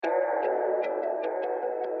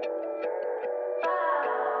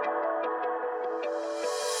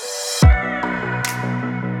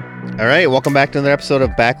All right, welcome back to another episode of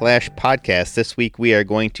Backlash Podcast. This week we are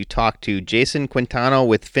going to talk to Jason Quintano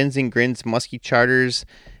with Fins and Grins Muskie Charters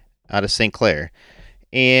out of St. Clair.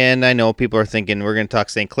 And I know people are thinking we're going to talk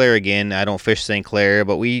St. Clair again. I don't fish St. Clair,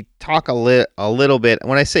 but we talk a little bit.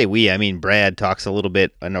 When I say we, I mean Brad talks a little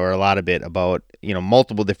bit or a lot of bit about,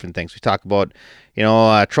 multiple different things. We talk about,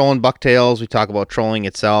 trolling bucktails. We talk about trolling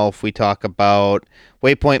itself. We talk about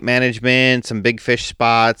waypoint management, some big fish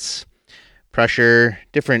spots, pressure,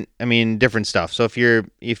 different stuff. So if you're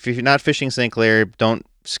not fishing St. Clair, don't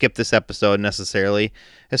skip this episode necessarily.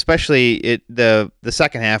 Especially the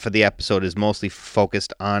second half of the episode is mostly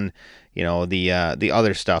focused on the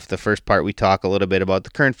other stuff. The first part we talk a little bit about the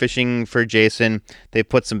current fishing for Jason. They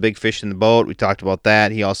put some big fish in the boat. We talked about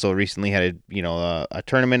that. He also recently had a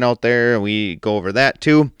tournament out there. We go over that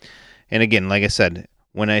too. And again, like I said,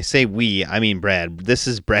 when I say we, I mean Brad. This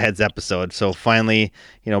is Brad's episode. So finally,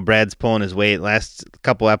 Brad's pulling his weight. Last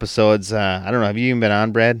couple episodes, I don't know. Have you even been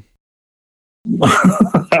on, Brad?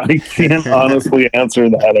 I can't honestly answer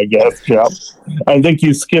that, I guess, Jeff. I think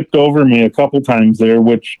you skipped over me a couple times there,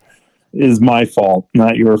 which is my fault,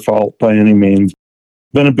 not your fault by any means.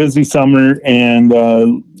 Been a busy summer, and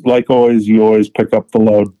like always, you always pick up the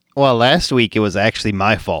load. Well, last week it was actually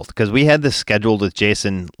my fault because we had this scheduled with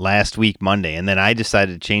Jason last week, Monday, and then I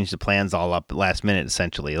decided to change the plans all up last minute,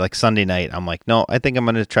 essentially. Like Sunday night, I'm like, no, I think I'm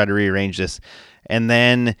going to try to rearrange this. And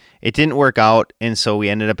then it didn't work out, and so we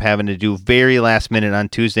ended up having to do very last minute on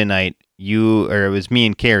Tuesday night. It was me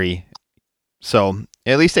and Carrie. So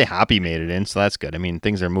at least a Hoppy made it in, so that's good. I mean,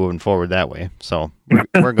 things are moving forward that way, so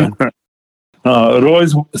we're good. It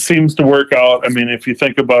always seems to work out. I mean, if you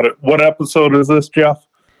think about it, what episode is this, Jeff?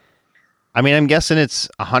 I mean, I'm guessing it's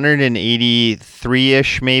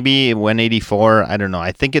 183-ish, maybe 184. I don't know.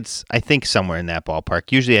 I think somewhere in that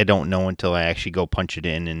ballpark. Usually I don't know until I actually go punch it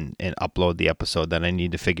in and upload the episode. Then I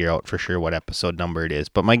need to figure out for sure what episode number it is.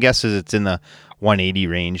 But my guess is it's in the 180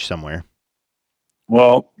 range somewhere.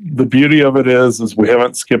 Well, the beauty of it is we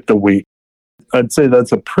haven't skipped a week. I'd say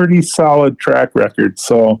that's a pretty solid track record.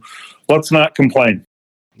 So let's not complain.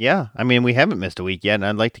 Yeah. I mean, we haven't missed a week yet, and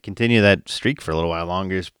I'd like to continue that streak for a little while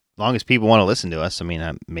longer. As long as people want to listen to us. I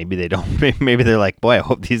mean, maybe they don't. Maybe they're like, boy, I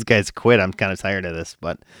hope these guys quit. I'm kind of tired of this.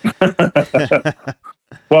 But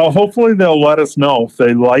well, hopefully they'll let us know if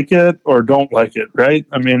they like it or don't like it, right?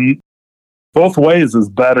 I mean, both ways is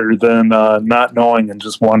better than not knowing and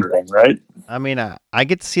just wondering, right? I mean, I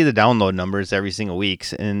get to see the download numbers every single week,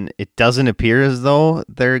 and it doesn't appear as though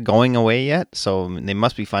they're going away yet. So they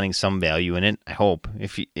must be finding some value in it. I hope.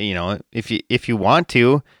 If you want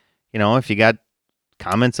to, if you got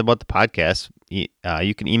comments about the podcast, you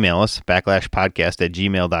can email us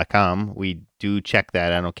backlashpodcast@gmail.com. We do check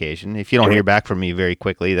that on occasion. If you don't hear back from me very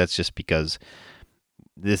quickly, that's just because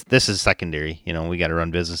this is secondary. We got to run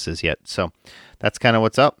businesses yet. So that's kind of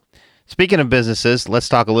what's up. Speaking of businesses, let's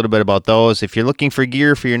talk a little bit about those. If you're looking for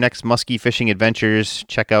gear for your next muskie fishing adventures,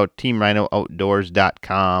 check out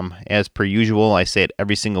teamrhinooutdoors.com. As per usual, I say it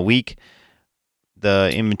every single week. The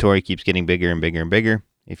inventory keeps getting bigger and bigger and bigger.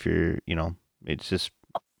 If you're, it's just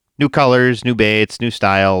new colors, new baits, new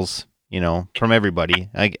styles, from everybody.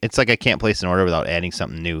 It's like I can't place an order without adding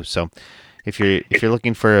something new. So if you're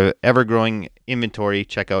looking for an ever-growing inventory,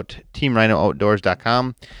 check out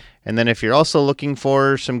teamrhinooutdoors.com. And then if you're also looking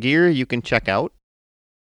for some gear, you can check out.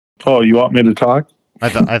 Oh, you want me to talk?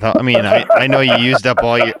 I know you used up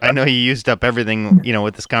everything,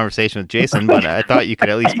 with this conversation with Jason, but I thought you could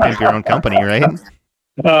at least pimp your own company, right?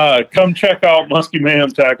 Come check out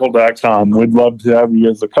MuskieMayhemTackle.com. We'd love to have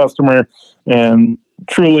you as a customer and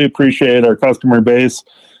truly appreciate our customer base.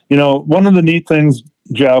 One of the neat things,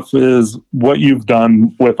 Jeff, is what you've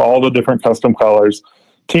done with all the different custom colors.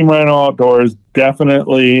 Team Rhino Outdoors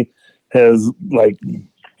definitely has,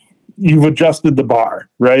 you've adjusted the bar,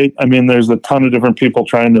 right? I mean, there's a ton of different people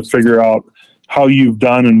trying to figure out how you've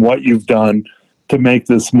done and what you've done to make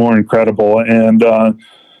this more incredible. And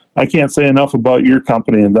I can't say enough about your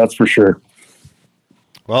company, and that's for sure.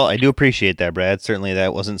 Well, I do appreciate that, Brad. Certainly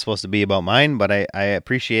that wasn't supposed to be about mine, but I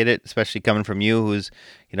appreciate it, especially coming from you, who's,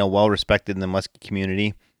 well-respected in the muskie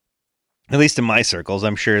community. At least in my circles.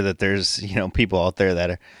 I'm sure that there's, people out there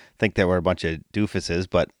that think that we're a bunch of doofuses,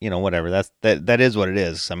 but, whatever. That is what it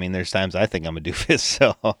is. I mean, there's times I think I'm a doofus,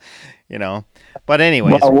 so, But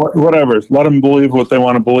anyways. Well, whatever. Let them believe what they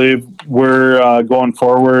want to believe. We're going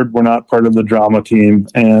forward. We're not part of the drama team,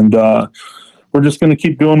 and we're just going to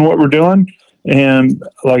keep doing what we're doing. And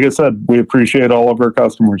like I said, we appreciate all of our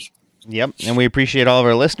customers. Yep, and we appreciate all of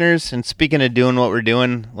our listeners. And speaking of doing what we're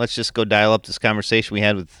doing, let's just go dial up this conversation we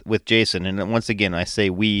had with Jason. And once again, I say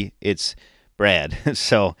we, it's Brad.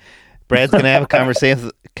 So Brad's going to have a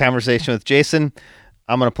conversation with Jason.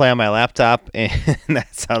 I'm going to play on my laptop, and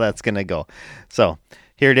that's how that's going to go. So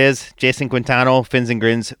here it is. Jason Quintano, Fins and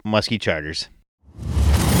Grins, Muskie Charters.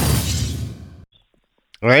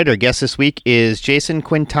 All right, our guest this week is Jason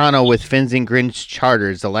Quintano with Fins and Grins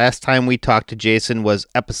Charters. The last time we talked to Jason was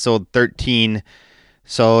episode 13.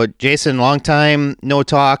 So, Jason, long time, no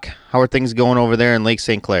talk. How are things going over there in Lake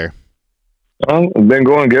St. Clair? Well, it's been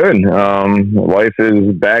going good. Life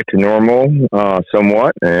is back to normal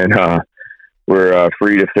somewhat, and we're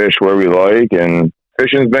free to fish where we like, and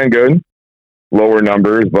fishing's been good. Lower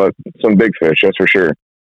numbers, but some big fish, that's for sure.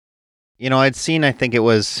 You know, I'd seen, I think it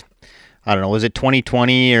was, I don't know, was it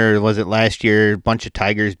 2020 or was it last year, a bunch of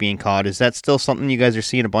tigers being caught. Is that still something you guys are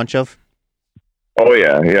seeing a bunch of? Oh,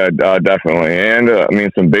 yeah, definitely.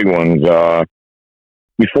 And, some big ones.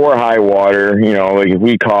 Before high water, like if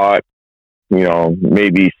we caught,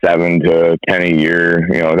 maybe 7 to 10 a year,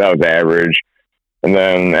 that was average. And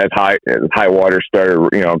then as high water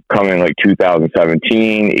started, coming like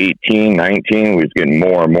 2017, 18, 19, we was getting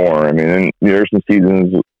more and more. I mean, there's some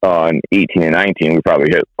seasons in 18 and 19, we probably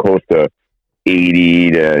hit close to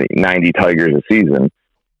 80 to 90 tigers a season.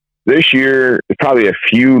 This year, it's probably a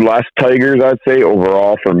few less tigers, I'd say,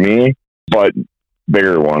 overall for me, but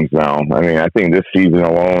bigger ones now. I mean, I think this season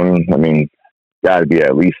alone, got to be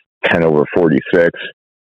at least 10 over 46,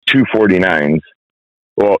 249s.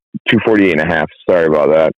 Well, 248 and a half. Sorry about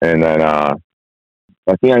that. And then I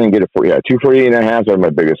think I didn't get it for 248 and a half are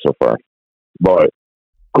my biggest so far. But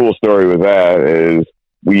cool story with that is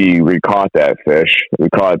we caught that fish. We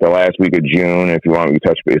caught it the last week of June. If you want me to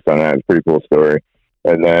touch base on that, it's a pretty cool story.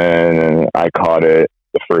 And then I caught it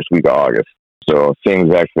the first week of August. So same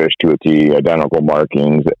exact fish to a T, identical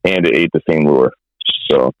markings, and it ate the same lure.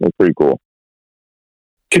 So it's pretty cool.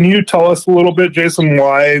 Can you tell us a little bit, Jason,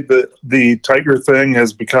 why the tiger thing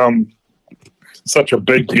has become such a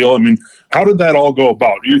big deal? I mean, how did that all go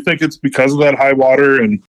about? Do you think it's because of that high water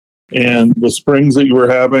and the springs that you were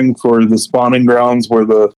having for the spawning grounds where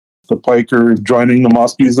the pike are joining the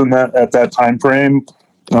muskies in that at that time frame?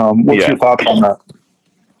 What's your thoughts on that?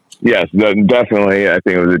 Yes, definitely. I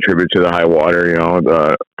think it was attributed to the high water.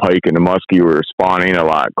 The pike and the muskie were spawning a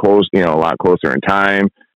lot closer in time.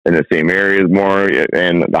 In the same areas more,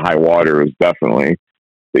 and the high water was definitely,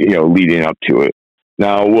 leading up to it.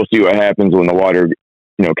 Now we'll see what happens when the water,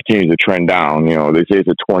 continues to trend down. They say it's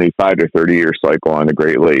a 25 to 30 year cycle on the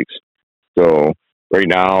Great Lakes. So right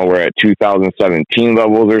now we're at 2017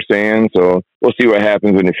 levels, they're saying. So we'll see what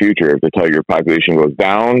happens in the future if the tiger population goes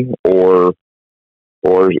down or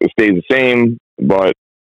it stays the same. But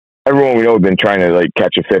everyone we know has been trying to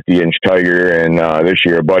catch a 50-inch tiger, and this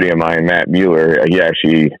year a buddy of mine, Matt Mueller, he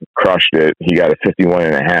actually crushed it. He got a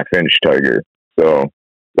 51.5-inch tiger. So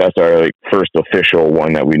that's our first official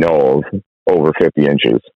one that we know of over 50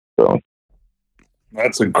 inches. So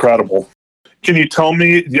that's incredible. Can you tell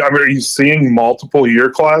me? Are you seeing multiple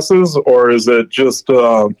year classes, or is it just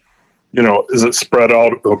is it spread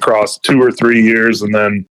out across 2 or 3 years, and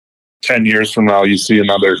then 10 years from now, you see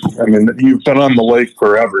another? I mean, you've been on the lake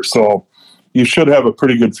forever, so you should have a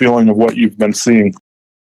pretty good feeling of what you've been seeing.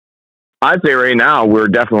 I'd say right now we're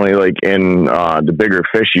definitely in the bigger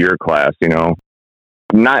fish year class,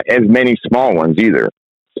 not as many small ones either.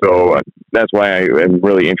 So that's why I'm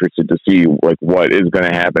really interested to see what is going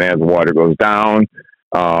to happen as the water goes down.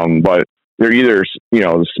 But they're either,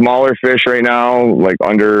 the smaller fish right now,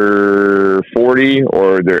 under 40,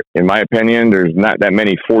 or in my opinion, there's not that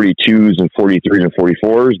many 42s and 43s and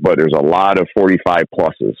 44s, but there's a lot of 45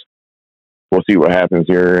 pluses. We'll see what happens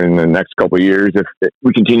here in the next couple of years if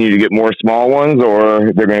we continue to get more small ones or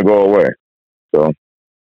if they're going to go away. So,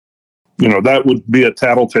 that would be a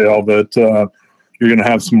tattletale that you're going to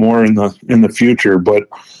have some more in the future. But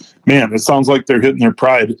man, it sounds like they're hitting their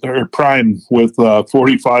prime with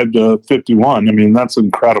 45 to 51. I mean, that's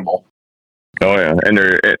incredible. Oh yeah, and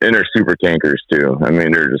they're super tankers too. I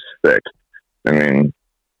mean, they're just thick. I mean,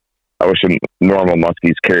 I wish normal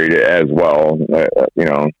muskies carried it as well,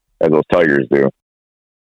 as those tigers do.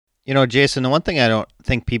 Jason, the one thing I don't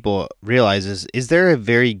think people realize is there a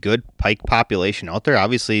very good pike population out there?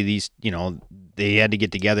 Obviously, these, they had to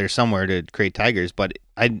get together somewhere to create tigers, but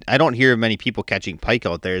I don't hear many people catching pike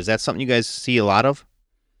out there. Is that something you guys see a lot of?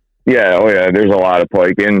 Yeah, there's a lot of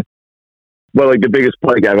pike. But the biggest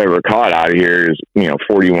pike I've ever caught out of here is,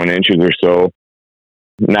 41 inches or so.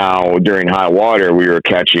 Now, during high water, we were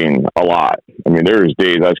catching a lot. I mean, there was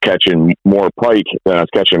days I was catching more pike than I was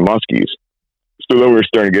catching muskies. So then we were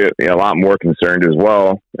starting to get a lot more concerned as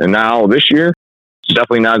well. And now this year,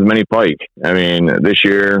 definitely not as many pike. I mean, this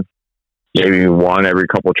year, maybe one every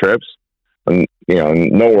couple trips.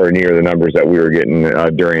 nowhere near the numbers that we were getting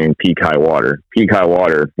during peak high water. Peak high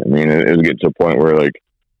water, I mean, it was getting to a point where like,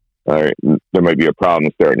 all right, there might be a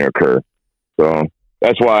problem starting to occur. So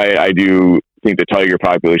that's why I do think the tiger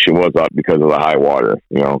population was up because of the high water,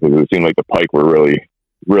 because it seemed like the pike were really,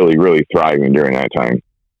 really, really thriving during that time.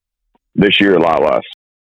 This year, a lot less.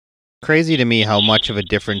 Crazy to me how much of a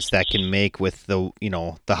difference that can make with the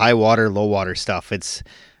high water, low water stuff.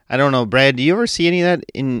 I don't know, Brad, do you ever see any of that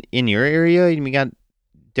in your area? You got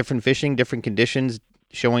different fishing, different conditions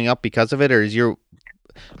showing up because of it, or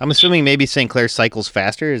I'm assuming maybe St. Clair cycles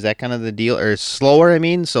faster. Is that kind of the deal, or slower? I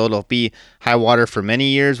mean, so it'll be high water for many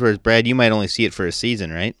years, whereas Brad, you might only see it for a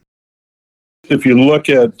season, right? If you look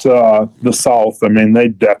at the South, I mean, they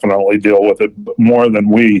definitely deal with it more than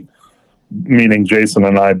we, meaning Jason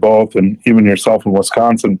and I both, and even yourself in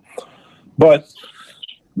Wisconsin. But,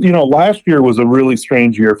 last year was a really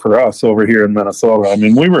strange year for us over here in Minnesota. I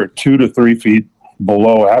mean, we were 2 to 3 feet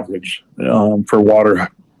below average for water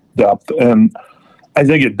depth. And I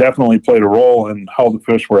think it definitely played a role in how the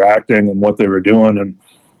fish were acting and what they were doing. And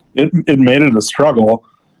it made it a struggle.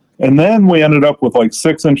 And then we ended up with like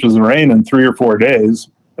 6 inches of rain in 3 or 4 days.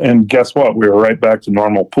 And guess what? We were right back to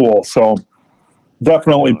normal pool. So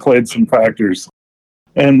definitely played some factors.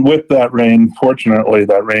 And with that rain, fortunately,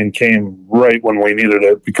 that rain came right when we needed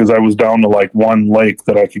it, because I was down to like one lake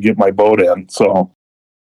that I could get my boat in. So,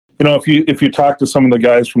 if you talk to some of the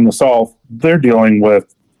guys from the South, they're dealing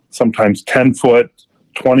with sometimes 10-foot,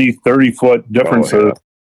 20, 30-foot differences. Oh,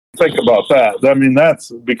 yeah. Think about that. I mean, that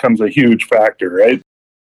becomes a huge factor, right?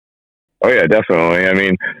 Oh, yeah, definitely. I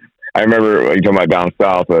mean, I remember you talking about down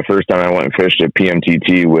south, the first time I went and fished at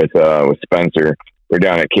PMTT with Spencer. We're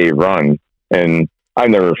down at Cave Run, and I've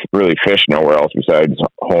never really fished nowhere else besides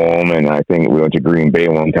home, and I think we went to Green Bay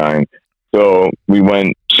one time. So we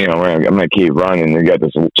went, I'm at Cave Run, and they got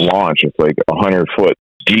this launch. It's like 100-foot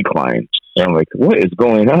decline. And I'm like, what is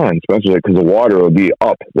going on? Spencer's like, because the water will be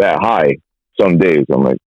up that high some days. I'm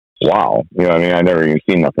like, wow. I mean, I never even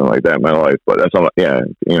seen nothing like that in my life. But that's, what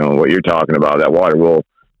you're talking about. That water will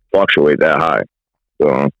fluctuate that high.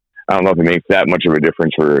 So I don't know if it makes that much of a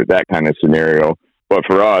difference for that kind of scenario. But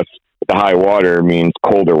for us, the high water means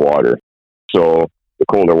colder water. So the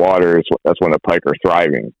colder water, that's when the pike are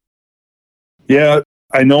thriving. Yeah,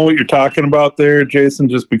 I know what you're talking about there, Jason,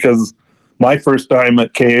 just because my first time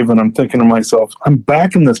at Cave, and I'm thinking to myself, I'm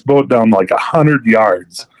backing this boat down like 100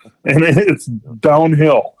 yards, and it's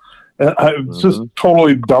downhill. It's just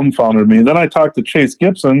totally dumbfounded me. Then I talked to Chase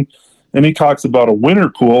Gibson, and he talks about a winter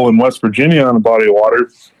pool in West Virginia on a body of water.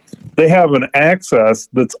 They have an access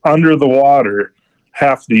that's under the water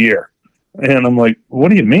half the year. And I'm like, what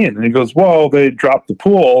do you mean? And he goes, well, they drop the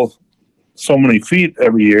pool so many feet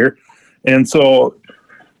every year. And so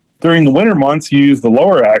during the winter months, you use the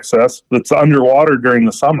lower access that's underwater during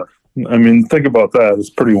the summer. I mean, think about that. It's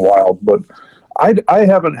pretty wild. But I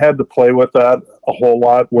haven't had to play with that a whole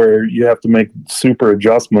lot where you have to make super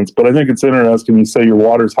adjustments. But I think it's interesting. You say your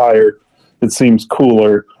water's higher, it seems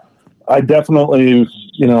cooler. I definitely,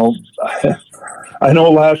 I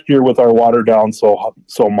know last year with our water down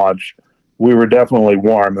so much, we were definitely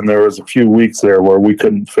warm, and there was a few weeks there where we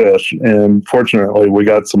couldn't fish. And fortunately, we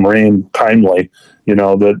got some rain timely,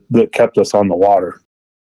 that kept us on the water.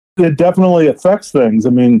 It definitely affects things. I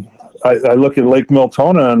mean, I look at Lake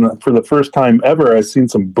Miltona, and for the first time ever, I've seen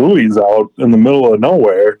some buoys out in the middle of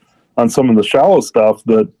nowhere on some of the shallow stuff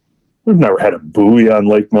that we've never had a buoy on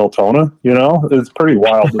Lake Miltona. It's pretty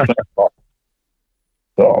wild to think about.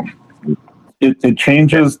 So it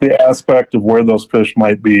changes the aspect of where those fish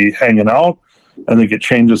might be hanging out. I think it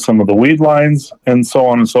changes some of the weed lines and so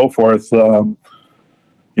on and so forth. The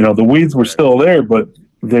weeds were still there, but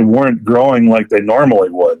they weren't growing like they normally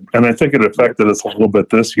would. And I think it affected us a little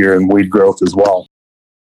bit this year in weed growth as well.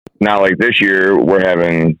 Now, like this year, we're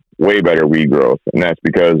having way better weed growth, and that's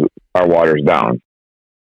because our water's down.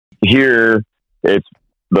 Here, it's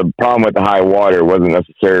the problem with the high water wasn't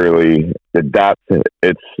necessarily the depth,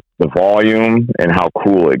 it's the volume and how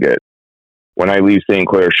cool it gets. When I leave St.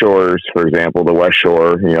 Clair Shores, for example, the West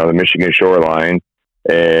Shore, the Michigan shoreline,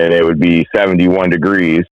 and it would be 71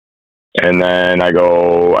 degrees. And then I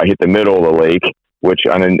hit the middle of the lake, which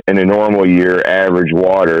in a normal year, average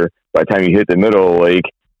water, by the time you hit the middle of the lake,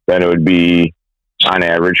 then it would be, on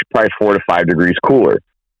average, probably 4 to 5 degrees cooler.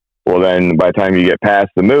 Well, then by the time you get past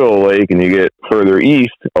the middle of the lake and you get further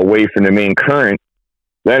east, away from the main current,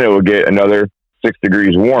 then it will get another 6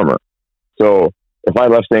 degrees warmer. So if I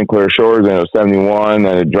left St. Clair Shores and it was 71,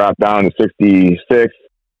 then it dropped down to 66,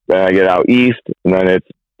 then I get out east, and then it's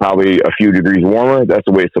probably a few degrees warmer. That's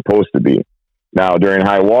the way it's supposed to be. Now, during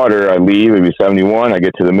high water, I leave, it'd be 71, I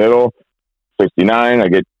get to the middle, 69. I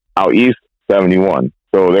get out east, 71.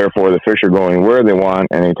 So therefore, the fish are going where they want,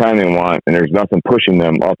 anytime they want, and there's nothing pushing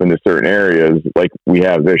them up into certain areas like we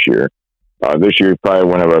have this year. This year is probably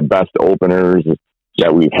one of our best openers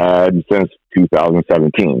that we've had since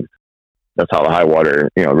 2017. That's how the high water,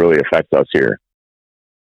 really affects us here.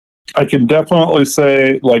 I can definitely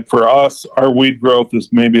say, like, for us, our weed growth is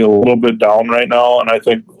maybe a little bit down right now. And I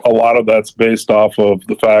think a lot of that's based off of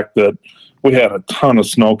the fact that we had a ton of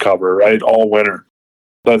snow cover, right, all winter.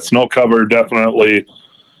 That snow cover definitely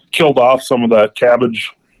killed off some of that cabbage,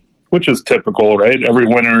 which is typical, right? Every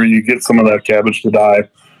winter you get some of that cabbage to die.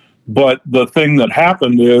 But the thing that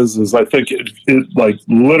happened is I think it like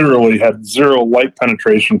literally had zero light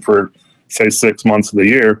penetration for, say, 6 months of the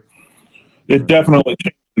year. It definitely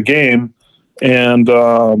changed the game. And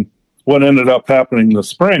what ended up happening this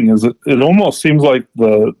spring is it almost seems like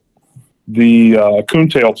the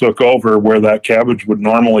coontail took over where that cabbage would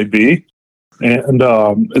normally be. And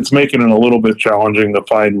it's making it a little bit challenging to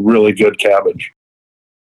find really good cabbage.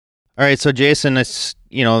 All right, so Jason,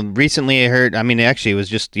 recently I heard, actually it was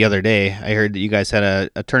just the other day, I heard that you guys had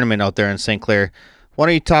a tournament out there in St. Clair. Why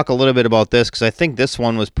don't you talk a little bit about this? Because I think this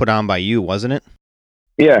one was put on by you, wasn't it?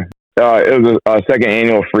 Yeah, it was a second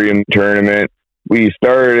annual Freedom Tournament. We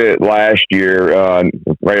started it last year,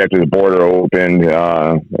 right after the border opened.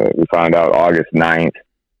 We found out August 9th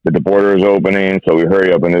that the border was opening, so we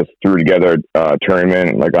hurried up and just threw together a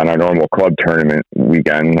tournament, like on our normal club tournament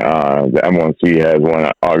weekend. The M1C has one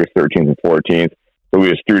on August 13th and 14th, so we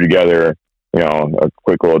just threw together, a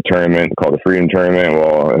quick little tournament called the Freedom Tournament.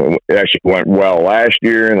 Well, it actually went well last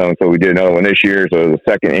year, and so we did another one this year, so it was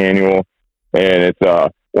the second annual, and it's a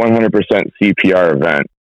 100% CPR event.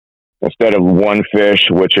 Instead of one fish,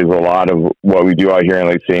 which is a lot of what we do out here in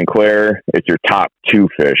Lake St. Clair, it's your top 2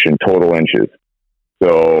 fish in total inches.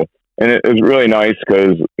 So, and it was really nice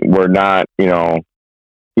because we're not, you're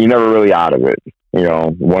never really out of it.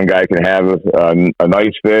 One guy can have a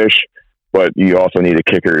nice fish, but you also need a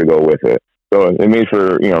kicker to go with it. So it made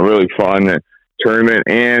for, really fun tournament,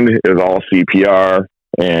 and it was all CPR,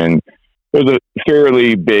 and it was a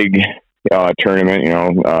fairly big tournament.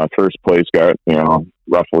 First place got,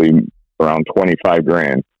 roughly around 25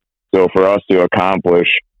 grand. So for us to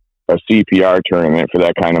accomplish a CPR tournament for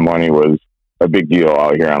that kind of money was a big deal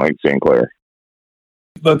out here on Lake St. Clair.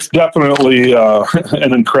 That's definitely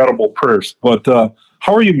an incredible purse. But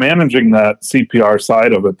how are you managing that CPR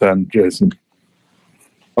side of it then, Jason?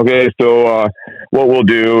 Okay, so what we'll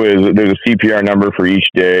do is there's a CPR number for each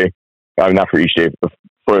day. Not for each day,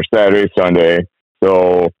 for Saturday, Sunday.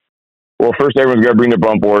 So, first everyone's got to bring their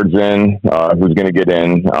bump boards in. Who's going to get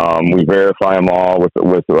in? We verify them all with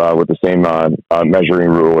the same measuring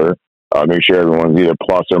ruler. Make sure everyone's either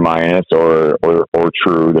plus or minus or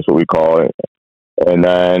true. That's what we call it. And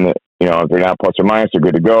then, if they're not plus or minus, they're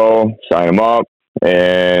good to go. Sign them up.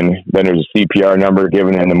 And then there's a CPR number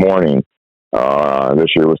given in the morning.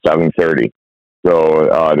 This year was 7:30. So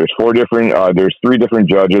there's 3 different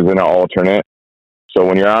judges in an alternate. So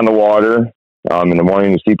when you're on the water, in the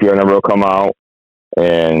morning, the CPR number will come out,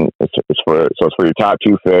 and it's for your top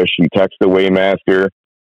 2 fish. You text the weighmaster,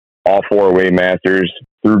 all 4 weighmasters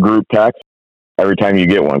through group text every time you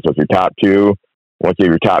get one. So if you're top 2, once you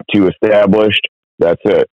have your top 2 established, that's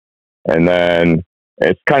it. And then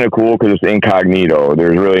it's kind of cool because it's incognito.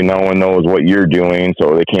 There's really no one knows what you're doing,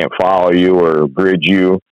 so they can't follow you or bridge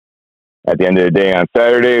you. At the end of the day on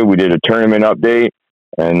Saturday, we did a tournament update,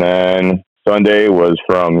 and then Sunday was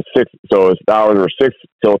from 6, so the hours were 6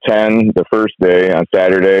 till 10 the first day on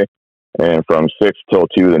Saturday, and from 6 till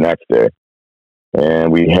 2 the next day.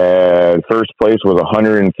 And we had first place was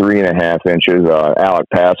 103.5 inches. Alec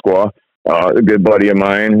Pasqua, a good buddy of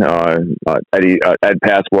mine, Ed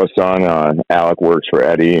Pasqua's son. Alec works for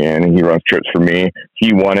Eddie, and he runs trips for me.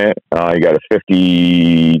 He won it. He got a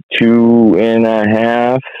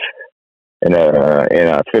 52.5 and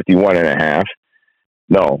a 51.5.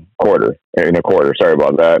 No, quarter. Sorry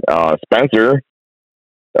about that. Spencer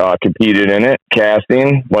competed in it,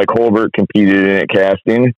 casting. Mike Holbert competed in it,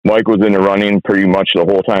 casting. Mike was in the running pretty much the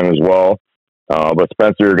whole time as well. But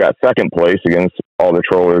Spencer got second place against all the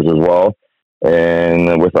trollers as well.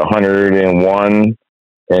 And with 101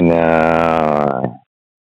 and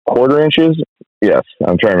quarter inches. Yes,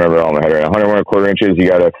 I'm trying to remember it all in my head right now. 101 quarter inches. He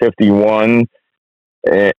got a 51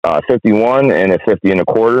 and a 50 and a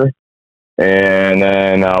quarter. And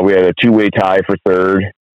then we had a 2-way tie for third.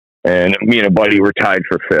 And me and a buddy were tied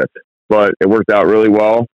for 5th. But it worked out really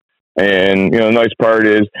well. And, the nice part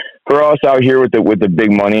is for us out here with the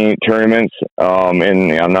big money tournaments,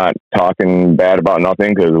 and I'm not talking bad about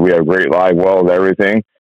nothing because we have great live wells, everything.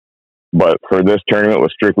 But for this tournament, it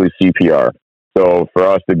was strictly CPR. So for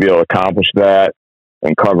us to be able to accomplish that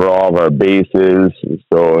and cover all of our bases,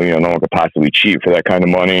 so no one could possibly cheat for that kind of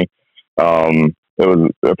money. It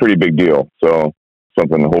was a pretty big deal. So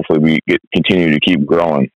something hopefully we continue to keep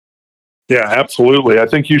growing. Yeah, absolutely. I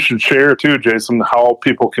think you should share too, Jason, how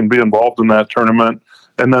people can be involved in that tournament.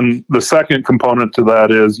 And then the second component to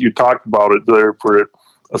that is, you talked about it there for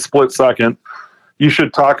a split second. You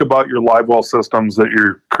should talk about your live well systems that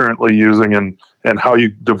you're currently using and how you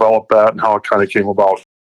developed that and how it kind of came about.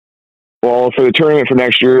 Well, for the tournament for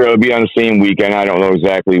next year, it'll be on the same weekend. I don't know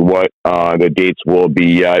exactly what the dates will be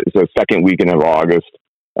yet. It's the second weekend of August.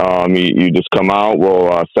 You just come out.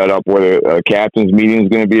 We'll set up where the captain's meeting is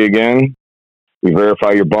going to be again. We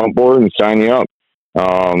verify your bump board and sign you up.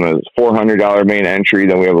 It's $400 main entry.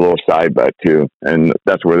 Then we have a little side bet too, and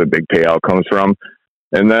that's where the big payout comes from.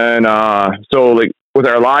 And then, so like with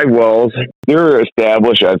our live wells, they're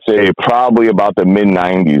established, I'd say, probably about the mid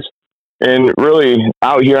 '90s. And really,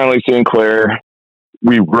 out here on Lake St. Clair,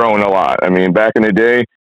 we've grown a lot. I mean, back in the day,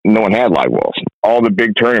 no one had live wells. All the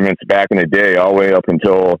big tournaments back in the day, all the way up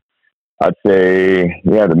until, I'd say,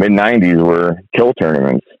 the mid '90s were kill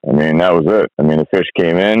tournaments. I mean, that was it. I mean, the fish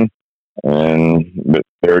came in and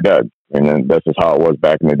they were dead. And then that's just how it was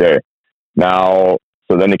back in the day. Now,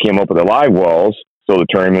 so then they came up with the live wells, so the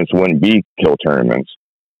tournaments wouldn't be kill tournaments.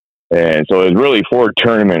 And so it was really for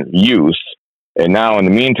tournament use. And now in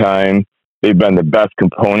the meantime, they've been the best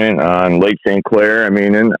component on Lake St. Clair. I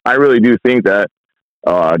mean, and I really do think that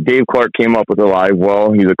Dave Clark came up with a live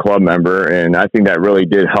well. He's a club member, and I think that really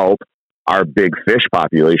did help our big fish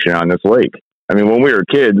population on this lake. I mean, when we were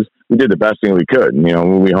kids, we did the best thing we could.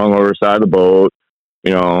 When we hung over the side of the boat,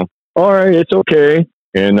 all right, it's okay.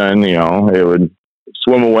 And then, it would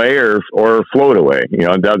swim away or float away.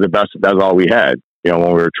 That was the best. That's all we had, when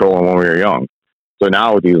we were trolling when we were young. So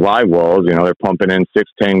now with these live wells, they're pumping in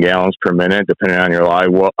 6-10 gallons per minute, depending on your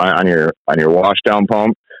live well, on your washdown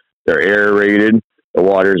pump. They're aerated. The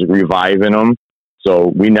water's reviving them.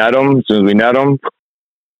 So we net them. As soon as we net them,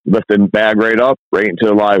 lift the bag right up, right into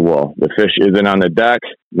the live well. The fish isn't on the deck,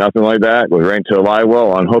 nothing like that. Goes right into the live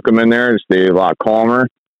well. Unhook them in there to stay a lot calmer.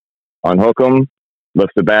 Unhook them,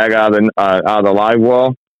 lift the bag out of the live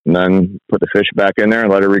well, and then put the fish back in there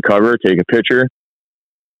and let it recover. Take a picture.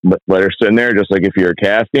 Let her sit in there just like if you're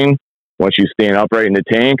casting. Once she's staying upright in the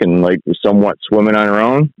tank and like somewhat swimming on her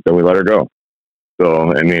own, then we let her go.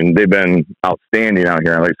 So, I mean, they've been outstanding out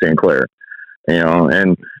here on Lake St. Clair.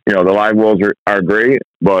 And the live wells are great,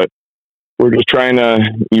 but we're just trying to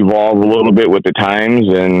evolve a little bit with the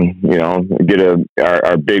times and, get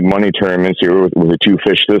our big money tournaments here with a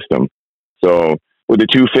 2-fish system. So with the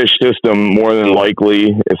 2-fish system, more than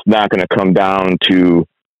likely, it's not going to come down to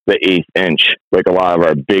the 1/8 inch like a lot of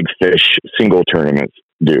our big fish single tournaments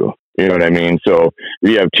do. You know what I mean? So if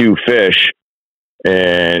you have 2 fish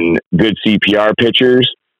and good CPR pitchers,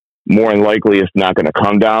 more than likely it's not going to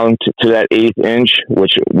come down to that 1/8 inch,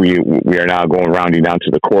 which we are now rounding down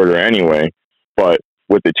to the quarter anyway. But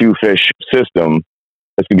with the 2-fish system,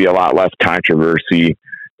 it's going to be a lot less controversy,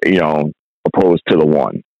 opposed to the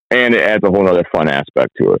 1. And it adds a whole other fun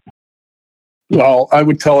aspect to it. Well, I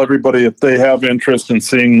would tell everybody if they have interest in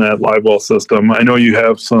seeing that live well system. I know you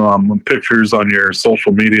have some pictures on your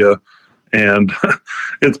social media, and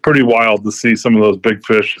it's pretty wild to see some of those big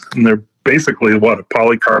fish. And they're basically a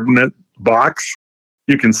polycarbonate box.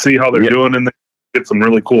 You can see how they're doing, and they get some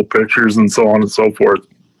really cool pictures and so on and so forth.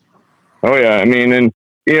 Oh yeah, I mean, and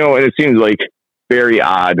it seems like very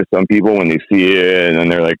odd to some people when they see it, and then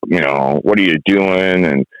they're like, what are you doing?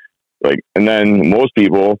 And then most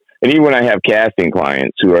people. And even when I have casting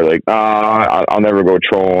clients who are like, I'll never go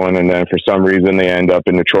trolling. And then for some reason they end up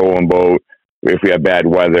in the trolling boat if we have bad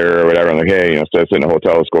weather or whatever. I'm like, hey, instead of sitting in a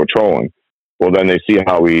hotel, let's go trolling. Well, then they see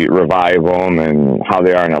how we revive them and how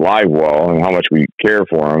they are in a live well and how much we care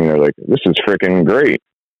for them. And they're like, this is freaking great.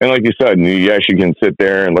 And like you said, you actually can sit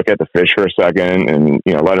there and look at the fish for a second and,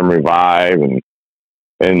 let them revive. And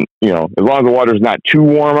as long as the water's not too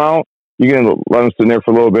warm out, you can let them sit in there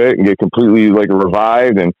for a little bit and get completely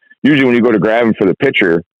revived. And usually when you go to grab them for the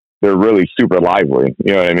picture, they're really super lively.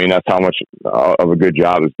 You know what I mean? That's how much of a good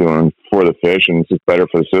job it's doing for the fish, and it's just better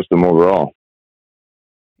for the system overall.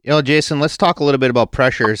 Jason, let's talk a little bit about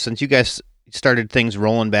pressure. Since you guys started things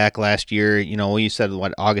rolling back last year, you said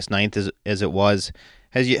August 9th as it was.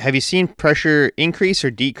 Have you seen pressure increase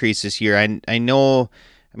or decrease this year? I know,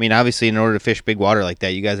 obviously in order to fish big water like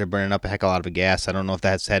that, you guys are burning up a heck of a lot of gas. I don't know if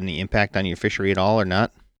that's had any impact on your fishery at all or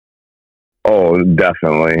not. Oh,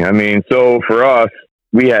 definitely. So for us,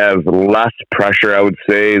 we have less pressure, I would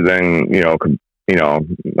say, than,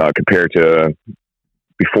 compared to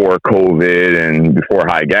before COVID and before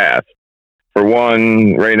high gas. for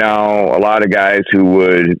one, right now, a lot of guys who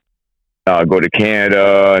would go to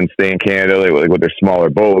Canada and stay in Canada like with their smaller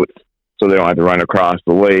boats, so they don't have to run across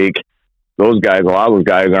the lake. Those guys, a lot of those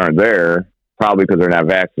guys aren't there, probably because they're not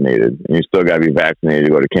vaccinated, and you still got to be vaccinated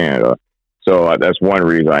to go to Canada. So that's one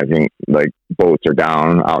reason I think like boats are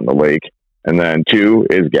down out in the lake. And then two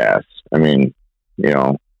is gas. I mean,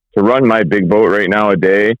 to run my big boat right now a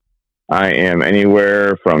day, I am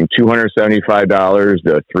anywhere from $275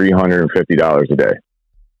 to $350 a day.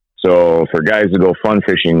 So for guys to go fun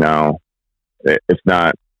fishing now, it's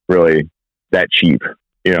not really that cheap,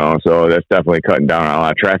 so that's definitely cutting down on a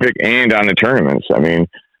lot of traffic and on the tournaments. I mean,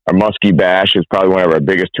 our Muskie Bash is probably one of our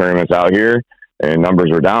biggest tournaments out here, and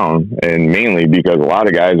numbers are down, and mainly because a lot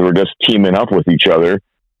of guys were just teaming up with each other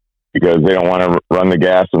because they don't want to run the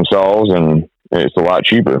gas themselves, and it's a lot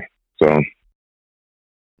cheaper. So,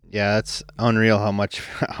 yeah, that's unreal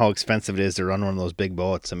how expensive it is to run one of those big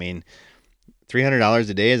boats. I mean, $300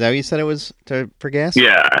 a day, is that what you said it was for gas?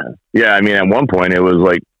 Yeah. I mean, at one point it was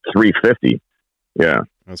like $350. Yeah,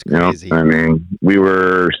 that's crazy. I mean, we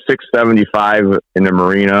were $6.75 in the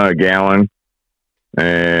marina a gallon,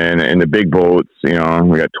 and in the big boats, we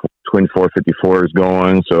got twin 454s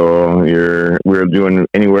going, so we're doing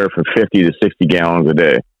anywhere from 50 to 60 gallons a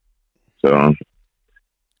day. So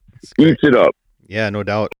eats it up. Yeah, no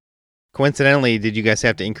doubt. Coincidentally, did you guys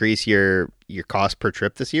have to increase your cost per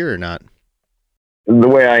trip this year or not? The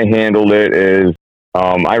way I handled it is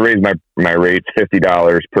I raised my rates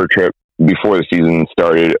 $50 per trip before the season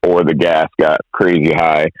started, or the gas got crazy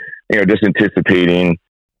high, just anticipating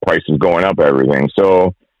prices going up, everything.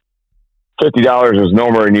 So $50 was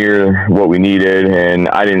nowhere near what we needed, and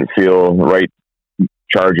I didn't feel right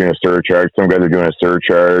charging a surcharge. Some guys are doing a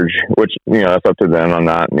surcharge, which, that's up to them. I'm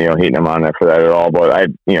not, hating them on that for that at all.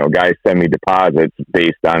 But guys send me deposits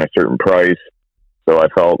based on a certain price. So I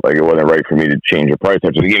felt like it wasn't right for me to change the price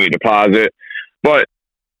after they give me a deposit. But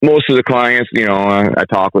most of the clients, I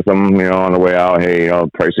talk with them, on the way out, hey, the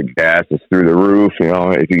price of gas is through the roof.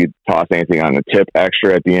 If you could toss anything on the tip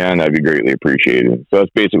extra at the end, that'd be greatly appreciated. So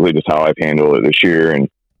that's basically just how I've handled it this year. And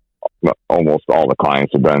almost all the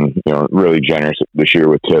clients have been, really generous this year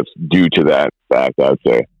with tips due to that fact, I'd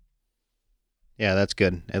say. Yeah, that's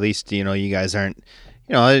good. At least, you guys aren't,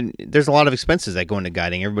 there's a lot of expenses that go into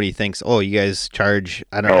guiding. Everybody thinks, oh, you guys charge,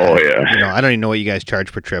 I don't even know what you guys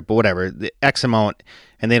charge per trip, but whatever, the X amount,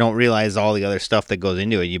 and they don't realize all the other stuff that goes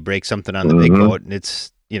into it. You break something on the big boat, and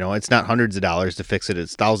it's, it's not hundreds of dollars to fix it,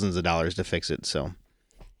 it's thousands of dollars to fix it, so.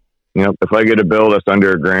 Yep, if I get a bill that's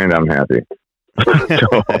under $1,000, I'm happy.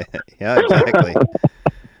 Yeah, exactly.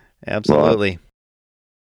 Absolutely.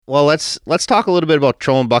 Well, let's talk a little bit about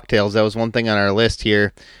trolling bucktails. That was one thing on our list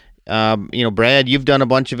here. Brad, you've done a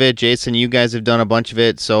bunch of it. Jason, you guys have done a bunch of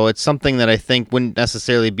it. So it's something that I think wouldn't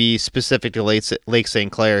necessarily be specific to Lake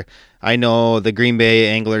St. Clair. I know the Green Bay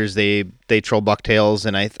anglers, they troll bucktails,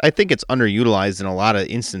 and I think it's underutilized in a lot of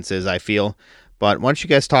instances, I feel. But why don't you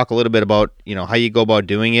guys talk a little bit about, how you go about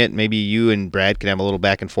doing it? Maybe you and Brad can have a little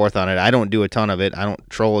back and forth on it. I don't do a ton of it. I don't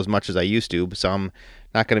troll as much as I used to, so I'm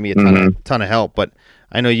not going to be a ton of help. But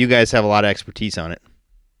I know you guys have a lot of expertise on it.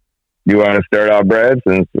 You want to start out, Brad,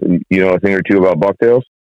 since you know a thing or two about bucktails?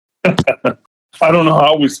 I don't know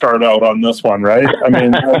how we start out on this one, right? I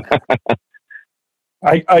mean,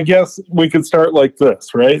 I guess we could start like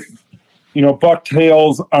this, right?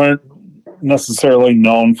 Bucktails aren't necessarily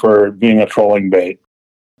known for being a trolling bait.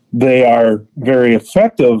 They are very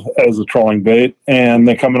effective as a trolling bait, and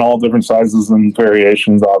they come in all different sizes and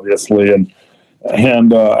variations, obviously. And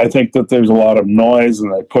I think that there's a lot of noise,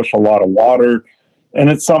 and they push a lot of water. And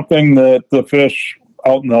it's something that the fish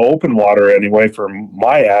out in the open water, anyway, from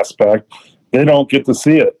my aspect, they don't get to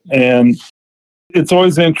see it. And it's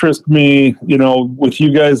always interested me, with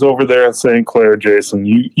you guys over there at St. Clair, Jason,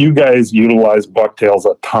 you guys utilize bucktails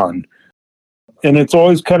a ton. And it's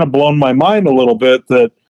always kind of blown my mind a little bit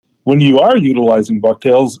that when you are utilizing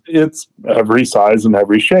bucktails, it's every size and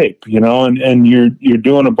every shape, and you're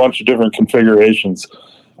doing a bunch of different configurations.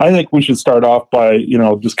 I think we should start off by,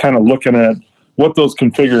 just kind of looking at what those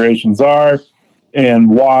configurations are and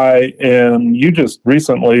why. And you just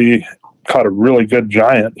recently caught a really good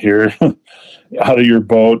giant here out of your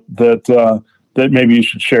boat that maybe you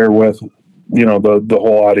should share with, the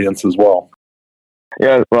whole audience as well.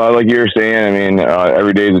 Yeah, well, like you were saying, I mean,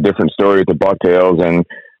 every day is a different story with the bucktails. And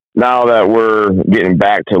now that we're getting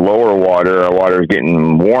back to lower water, our water is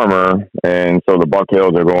getting warmer, and so the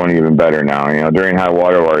bucktails are going even better now. During high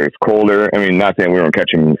water where it's colder, I mean, not saying we weren't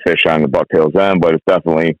catching fish on the bucktails then, but it's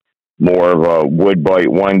definitely more of a wood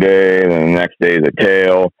bite one day, and then the next day is a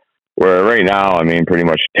tail, Where right now, I mean, pretty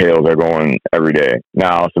much tails are going every day.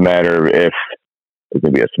 Now it's a matter of if it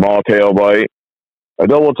could be a small tail bite, a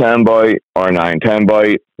double 10 bite, or a 9-10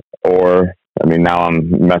 bite, or I mean, now I'm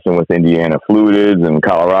messing with Indiana fluteds and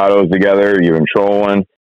Colorados together, even trolling.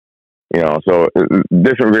 So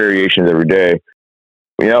different variations every day.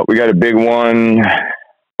 Yeah, we got a big one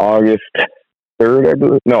August 3rd, I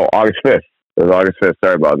believe. No, August 5th. It was August 5th.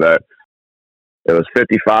 Sorry about that. It was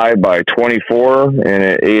 55 by 24, and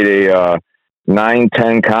it ate a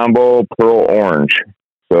 9-10 combo pearl orange.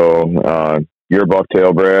 So your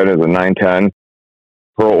bucktail, Brad, is a 9-10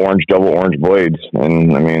 pearl orange, double orange blades.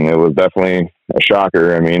 And, I mean, it was definitely a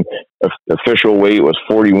shocker. I mean, the official weight was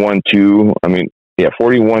 41.2. I mean,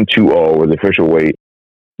 41.20 was the official weight.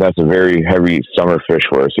 That's a very heavy summer fish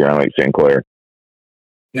for us here on Lake St. Clair.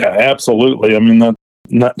 Yeah, absolutely. I mean,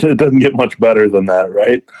 it doesn't get much better than that,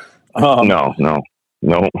 right? No.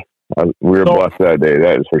 We were blessed that day,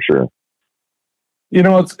 that is for sure.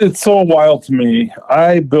 It's so wild to me.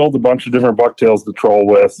 I build a bunch of different bucktails to troll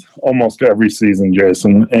with almost every season,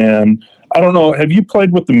 Jason. And I don't know, have you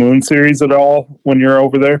played with the Moon Series at all when you're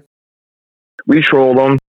over there? We trolled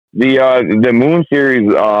them. The Moon Series,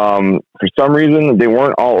 for some reason, they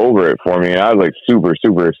weren't all over it for me. And I was like super,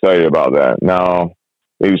 super excited about that. Now,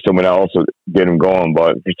 maybe someone else will get them going,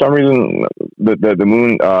 but for some reason, the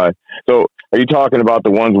Moon. So, are you talking about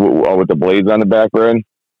the ones with the blades on the back, Brad?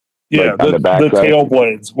 Yeah, like the tail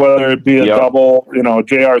blades, whether it be a double,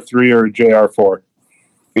 JR3 or JR4.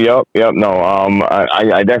 Yep. No,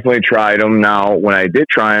 I definitely tried them. Now, when I did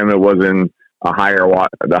try them, it was in the higher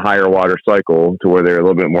water cycle, to where they're a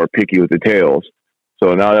little bit more picky with the tails.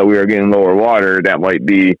 So now that we are getting lower water, that might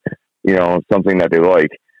be, something that they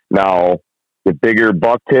like. Now, the bigger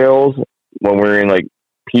bucktails, when we're in like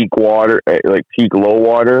peak water, like peak low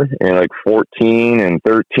water, and like 14 and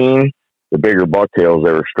 13, the bigger bucktails,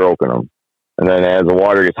 they were stroking them. And then as the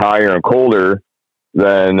water gets higher and colder,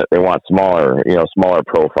 then they want smaller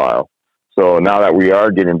profile. So now that we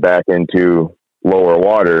are getting back into lower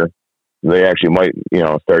water, they actually might,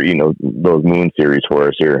 start eating those Moon Series for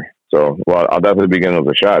us here. So, well, I'll definitely be giving those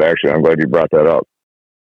a shot, actually. I'm glad you brought that up.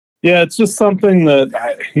 Yeah, it's just something that,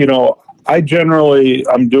 I'm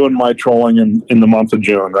doing my trolling in the month of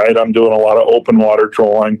June, right? I'm doing a lot of open water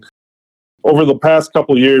trolling. Over the past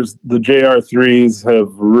couple of years, the JR3s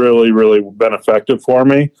have really, really been effective for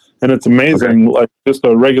me. And it's amazing, like just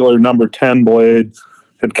a regular number 10 blade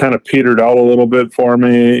had kind of petered out a little bit for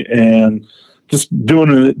me, and just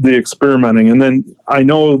doing the experimenting. And then I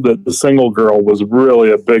know that the single girl was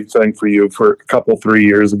really a big thing for you for a 3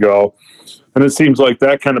 years ago. And it seems like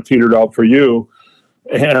that kind of petered out for you.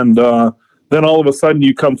 And then all of a sudden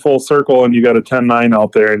you come full circle and you got a 10-9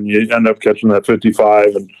 out there, and you end up catching that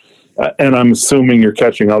 55. And I'm assuming you're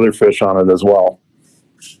catching other fish on it as well.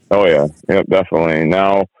 Oh, yeah. Yep, definitely.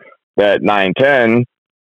 Now, that 9-10,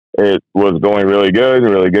 it was going really good.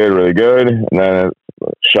 And then it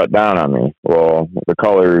shut down on me. Well, the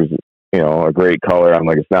color's, a great color. I'm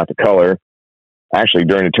like, it's not the color. Actually,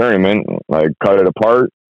 during the tournament, I cut it apart,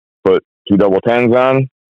 put 2 double 10s on,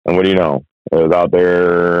 and what do you know? It was out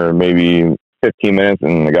there maybe 15 minutes,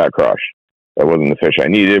 and it got crushed. That wasn't the fish I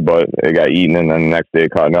needed, but it got eaten, and then the next day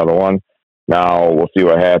caught another one. Now, we'll see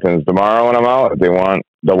what happens tomorrow when I'm out, if they want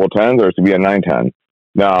double 10s or it's to be a 9-10.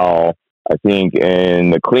 Now, I think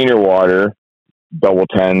in the cleaner water, double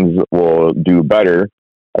 10s will do better.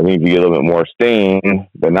 I think if you get a little bit more stain,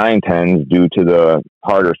 the 9-10s, due to the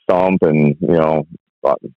harder thump and,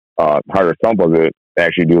 harder thump of it,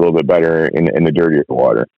 actually do a little bit better in the dirtier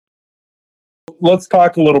water. Let's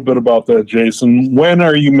talk a little bit about that, Jason. When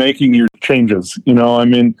are you making your changes?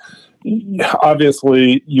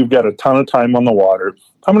 Obviously, you've got a ton of time on the water.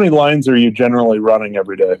 How many lines are you generally running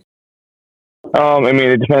every day?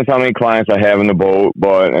 It depends how many clients I have in the boat,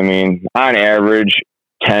 but on average,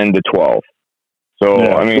 10 to 12. So,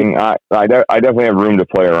 yeah. I definitely have room to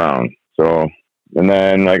play around. So, and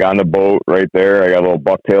then like on the boat right there, I got a little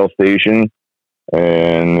bucktail station,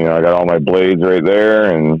 and I got all my blades right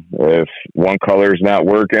there. And if one color's not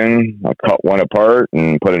working, I'll cut one apart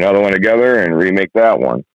and put another one together and remake that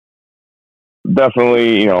one.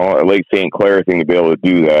 Definitely, a Lake St. Clair thing to be able to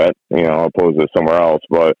do that, opposed to somewhere else.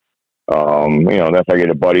 But, if I get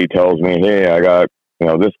a buddy tells me, hey, I got,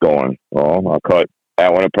 this going, well, I'll cut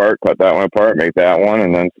that one apart, make that one,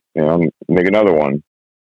 and then, make another one.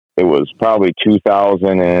 It was probably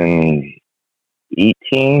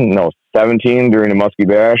 2017 during the Muskie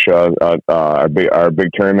Bash, our big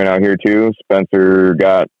tournament out here too. Spencer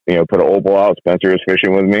got, put an opal out. Spencer was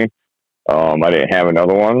fishing with me. I didn't have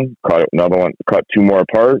another one. Cut 2 more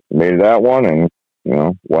apart, made that one, and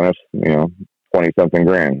won us, 20-something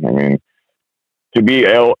grand. I mean, to be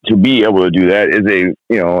able to do that is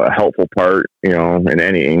a helpful part, in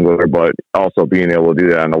any angler, but also being able to do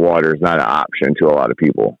that on the water is not an option to a lot of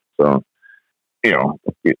people. So,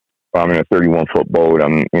 if I'm in a 31-foot boat,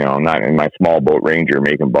 I'm not in my small boat Ranger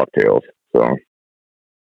making bucktails. So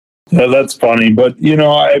yeah, that's funny, but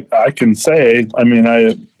I can say, I mean,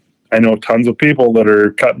 I know tons of people that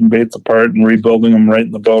are cutting baits apart and rebuilding them right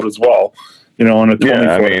in the boat as well. On a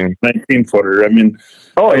 20-foot, 19-footer. I mean,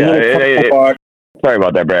 oh yeah. Sorry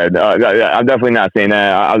about that, Brad. I'm definitely not saying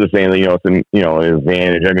that. I was just saying that, some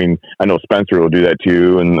advantage. I mean, I know Spencer will do that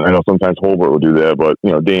too, and I know sometimes Holbert will do that. But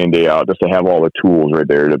day in, day out, just to have all the tools right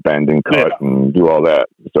there to bend and cut and do all that.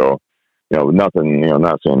 So, nothing.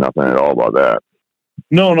 Not saying nothing at all about that.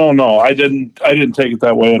 No. I didn't take it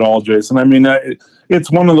that way at all, Jason. I mean,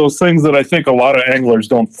 it's one of those things that I think a lot of anglers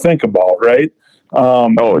don't think about, right?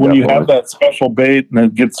 When you have that special bait and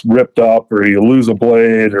it gets ripped up, or you lose a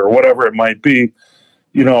blade, or whatever it might be,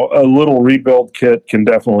 a little rebuild kit can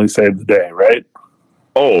definitely save the day, right?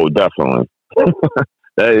 Oh, definitely.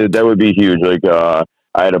 that would be huge. Like, I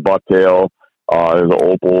had a bucktail. There's an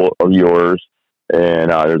opal of yours,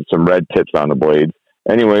 and there's some red tips on the blades.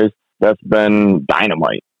 Anyways, that's been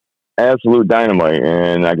dynamite, absolute dynamite.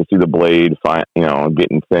 And I can see the blade,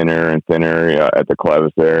 getting thinner and thinner at the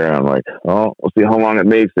clevis there. And I'm like, oh, we'll see how long it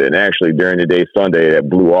makes it. And actually, during the day Sunday, it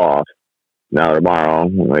blew off. Now tomorrow,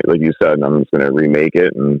 like you said, I'm just going to remake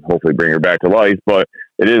it and hopefully bring her back to life. But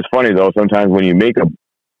it is funny though. Sometimes when you make a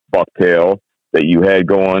bucktail that you had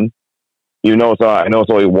going, I know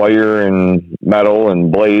it's only wire and metal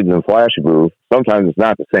and blades and flash groove. Sometimes it's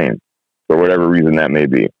not the same for whatever reason that may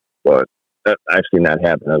be. But I've seen that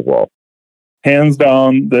happen as well. Hands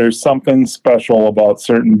down, there's something special about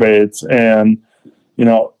certain baits. And,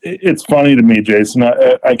 it's funny to me, Jason.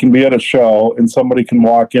 I can be at a show and somebody can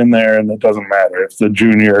walk in there and it doesn't matter if it's a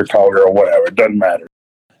junior or Cougar or whatever. It doesn't matter.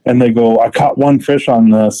 And they go, I caught one fish on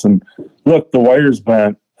this, and look, the wire's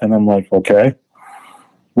bent. And I'm like, okay.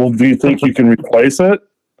 Well, do you think you can replace it?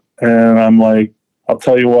 And I'm like, I'll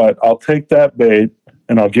tell you what, I'll take that bait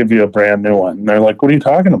and I'll give you a brand new one. And they're like, what are you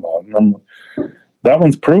talking about? And I'm like, that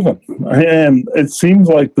one's proven. And it seems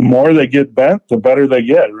like the more they get bent, the better they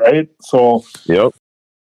get, right? So yep.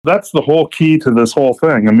 That's the whole key to this whole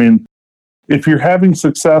thing. I mean, if you're having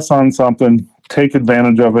success on something, take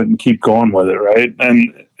advantage of it and keep going with it, right?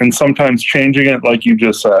 And sometimes changing it, like you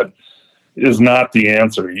just said, is not the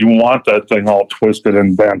answer. You want that thing all twisted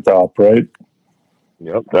and bent up, right?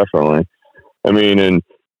 Yep, definitely. I mean, and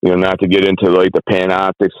not to get into like the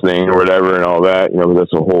Panoptix thing or whatever and all that,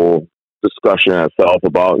 that's a whole discussion in itself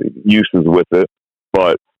about uses with it.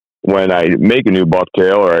 But when I make a new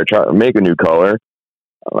bucktail or I try to make a new color,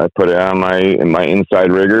 I put it on my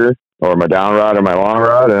inside rigger or my down rod or my long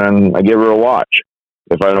rod, and I give her a watch.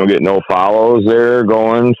 If I don't get no follows there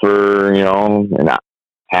going for a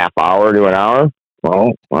half hour to an hour,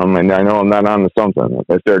 well, I know I'm not on to something. If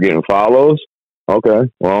I start getting follows, okay,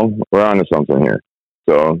 well, we're on to something here.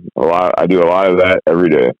 So I do a lot of that every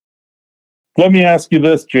day. Let me ask you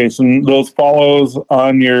this, Jason. Those follows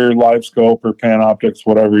on your Live Scope or Panoptix,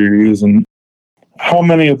 whatever you're using, how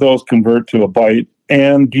many of those convert to a bite?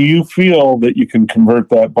 And do you feel that you can convert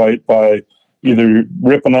that bite by either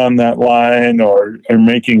ripping on that line or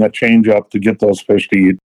making a change up to get those fish to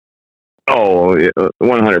eat? Oh,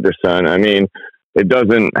 100%. I mean, it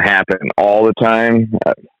doesn't happen all the time.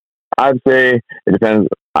 I'd say it depends,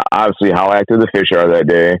 obviously, how active the fish are that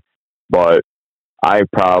day. But I've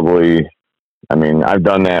done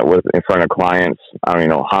that in front of clients, I don't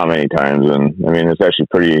even know how many times. And I mean, it's actually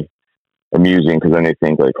pretty amusing because then they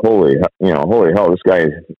think like, holy hell, this guy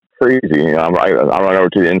is crazy. I run over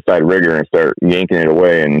to the inside rigger and start yanking it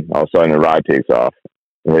away, and all of a sudden the rod takes off.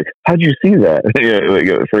 I'm like, how'd you see that?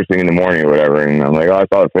 Like, first thing in the morning or whatever. And I'm like, oh, I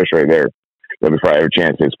saw the fish right there. Before I have a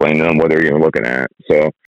chance to explain to them what they're even looking at. So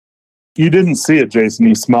you didn't see it, Jason.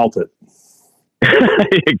 You smelt it.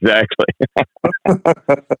 Exactly.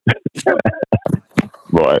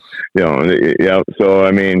 But yeah. So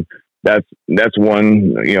I mean, that's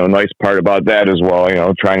one nice part about that as well.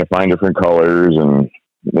 Trying to find different colors and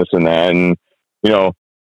this and that, and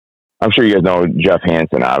I'm sure you guys know Jeff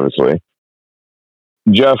Hansen. Obviously,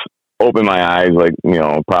 Jeff opened my eyes like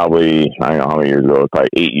probably I don't know how many years ago, probably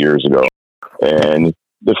 8 years ago, and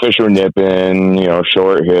the fish were nipping,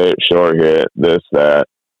 short hit, this that,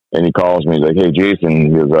 and he calls me. He's like, "Hey, Jason, he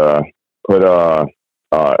goes, put a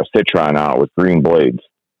Citron out with green blades."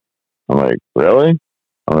 I'm like, "Really?"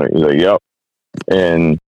 He's like, "Yep."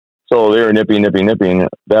 And so they were nipping.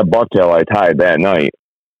 That bucktail I tied that night,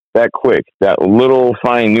 that quick, that little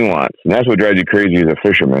fine nuance, and that's what drives you crazy as a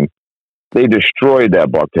fisherman. they destroyed that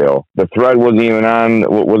bucktail. The thread wasn't even on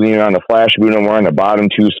the flash boot no more, on the bottom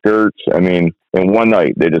two skirts. I mean, in one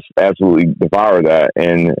night, they just absolutely devoured that.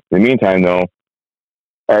 And in the meantime, though,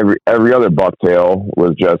 every other bucktail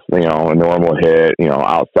was just, a normal hit,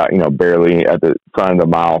 outside, barely at the front of the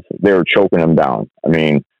mouth. They were choking them down. I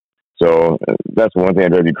mean, so that's one thing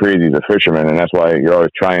that drives you crazy as a fisherman, and that's why you're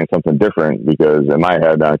always trying something different, because in my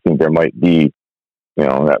head, I think there might be,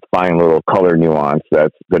 that fine little color nuance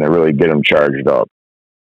that's going to really get them charged up.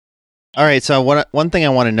 All right, so one thing I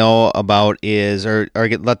want to know about is, or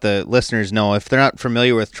let the listeners know, if they're not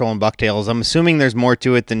familiar with trolling bucktails, I'm assuming there's more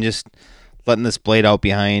to it than just letting this blade out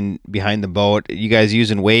behind the boat. You guys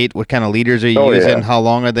using weight? What kind of leaders are you using? Yeah. How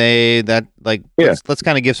long are they? Let's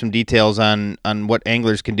kind of give some details on what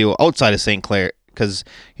anglers can do outside of St. Clair, because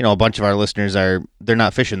a bunch of our listeners they're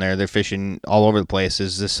not fishing there; they're fishing all over the place.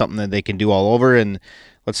 Is this something that they can do all over? And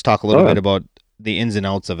let's talk a little bit about the ins and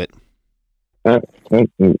outs of it.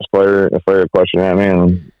 Fire a question at me,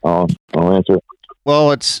 and I'll answer it. Well,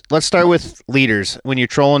 let's start with leaders. When you're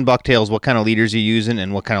trolling bucktails, what kind of leaders are you using,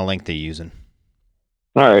 and what kind of length are you using?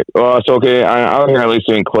 All right. Well, it's okay. Out here at Lake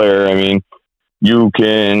St. Clair, I mean, you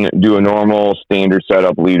can do a normal standard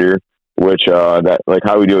setup leader, which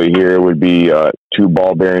how we do it here would be 2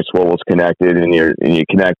 ball bearing swivels connected, and you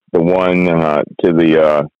connect the one to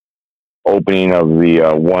the opening of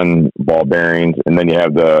the one ball bearings, and then you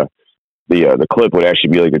have the clip would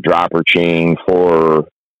actually be like a dropper chain for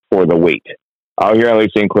the weight. Out here at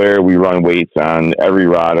Lake St. Clair, we run weights on every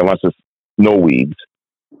rod, unless it's no weeds.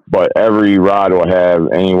 But every rod will have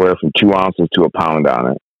anywhere from 2 ounces to a pound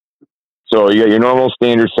on it. So you got your normal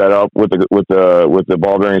standard setup with the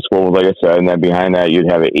ball bearing swivels, like I said, and then behind that you'd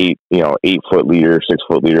have an 8-foot leader,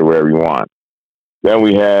 6-foot leader, whatever you want. Then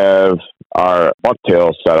we have our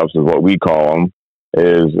bucktail setups, is what we call them.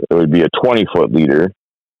 It would be a 20-foot leader,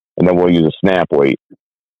 and then we'll use a snap weight.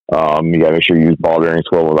 You got to make sure you use ball bearing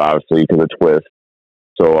swivels, obviously, because of twist.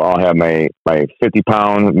 So I'll have my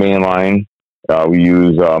 50-pound main line. We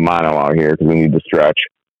use mono out here because we need to stretch.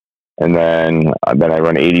 And then I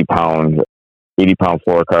run 80-pound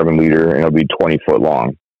fluorocarbon leader, and it'll be 20 foot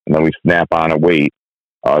long. And then we snap on a weight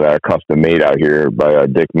that are custom made out here by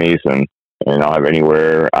Dick Mason. And I'll have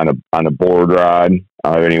anywhere on a board rod,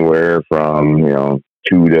 I'll have anywhere from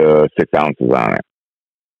 2 to 6 ounces on it.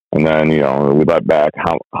 And then, we let back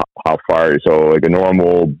how far. So like a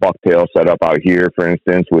normal bucktail setup out here, for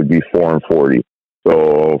instance, would be 4 and 40.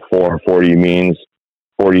 So 4 and 40 means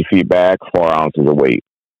 40 feet back, 4 ounces of weight,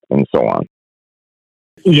 and so on.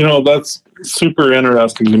 That's super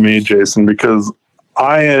interesting to me, Jason, because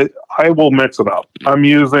I will mix it up. I'm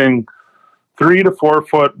using 3 to 4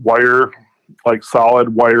 foot wire, like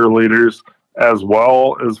solid wire leaders, as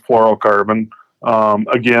well as fluorocarbon.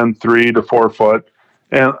 Again, 3 to 4 foot.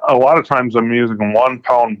 And a lot of times I'm using a 1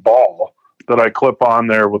 pound ball that I clip on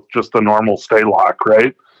there with just a normal stay lock,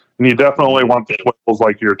 right? And you definitely want the swivels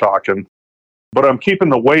like you're talking. But I'm keeping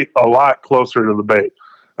the weight a lot closer to the bait.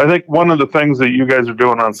 I think one of the things that you guys are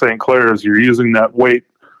doing on St. Clair is you're using that weight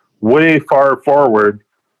way far forward.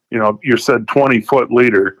 You said 20-foot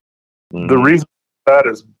leader. Mm-hmm. The reason for that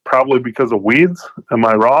is probably because of weeds. Am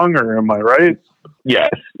I wrong or am I right?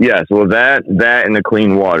 Yes. Well, that and the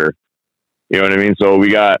clean water. You know what I mean? So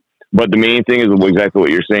but the main thing is exactly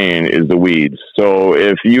what you're saying is the weeds. So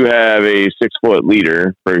if you have a 6-foot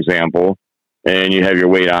leader, for example, and you have your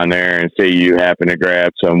weight on there, and say you happen to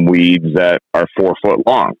grab some weeds that are 4 foot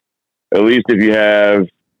long, at least if you have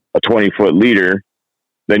a 20-foot leader,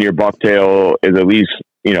 then your bucktail is at least,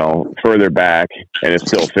 further back and it's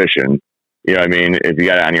still fishing. You know what I mean? If you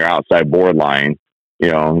got it on your outside board line,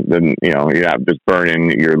 then, you're not just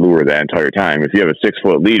burning your lure that entire time. If you have a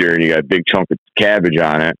 6-foot leader and you got a big chunk of cabbage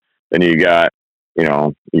on it, then you got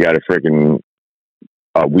a freaking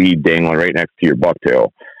weed dangling right next to your bucktail,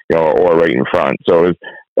 or right in front. So it's,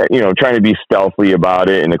 trying to be stealthy about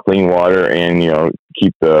it in the clean water and,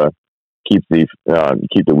 keep the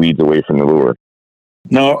weeds away from the lure.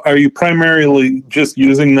 Now, are you primarily just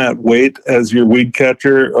using that weight as your weed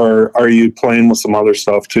catcher, or are you playing with some other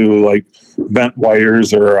stuff too, like bent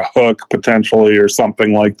wires or a hook potentially, or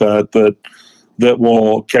something like that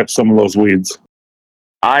will catch some of those weeds?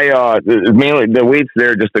 Mainly the weight's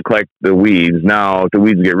there just to collect the weeds. Now, if the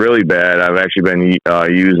weeds get really bad, I've actually been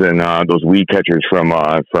using those weed catchers from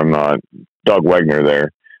Doug Wegner there.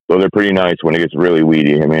 So they're pretty nice when it gets really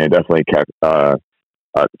weedy. I mean, it definitely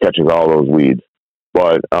catches all those weeds.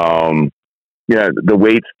 But the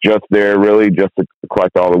weight's just there really just to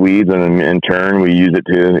collect all the weeds, and in turn we use it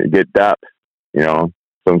to get depth.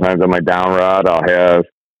 Sometimes on my down rod I'll have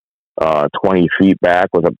 20 feet back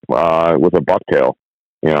with a bucktail.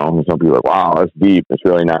 You know, some people are like, wow, that's deep. It's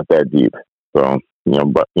really not that deep. So,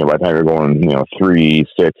 but by the time you're going, 3,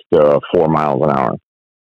 6 to 4 miles an hour.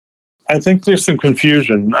 I think there's some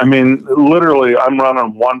confusion. I mean, literally, I'm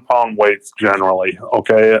running 1 pound weights generally,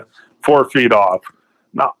 okay, 4 feet off.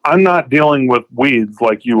 Now, I'm not dealing with weeds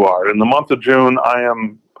like you are. In the month of June, I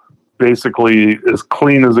am basically as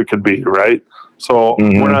clean as it could be, right? So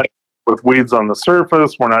we're not with weeds on the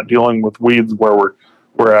surface. We're not dealing with weeds where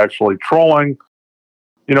we're actually trolling.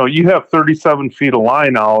 You have 37 feet of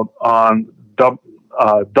line out on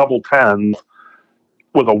double tens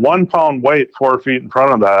with a 1 pound weight 4 feet in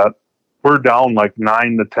front of that. We're down like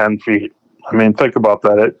 9 to 10 feet. I mean, think about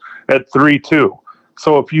that at 3.2.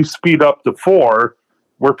 So if you speed up to 4,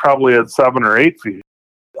 we're probably at 7 or 8 feet.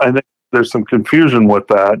 I think there's some confusion with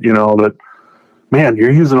that, that, man,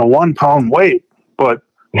 you're using a 1 pound weight, but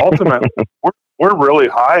ultimately we're really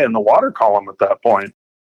high in the water column at that point.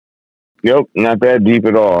 Yep, not that deep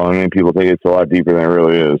at all. I mean, people think it's a lot deeper than it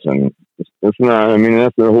really is, and it's not. I mean,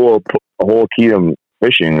 that's the whole key of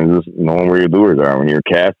fishing is just knowing where your lures are when you're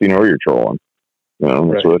casting or you're trolling.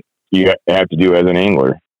 That's what you have to do as an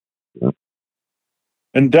angler.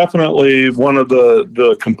 And definitely one of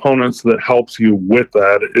the components that helps you with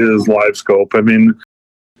that is live scope. I mean,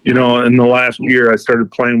 in the last year, I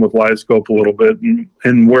started playing with live scope a little bit,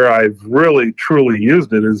 and where I've really, truly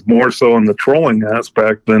used it is more so in the trolling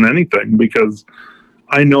aspect than anything, because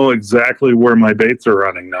I know exactly where my baits are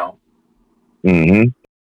running now. Mm-hmm.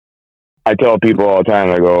 I tell people all the time,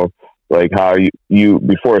 I go, like, how you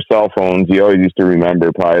before cell phones, you always used to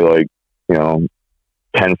remember probably 10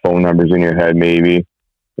 phone numbers in your head maybe.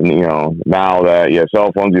 And, now that you have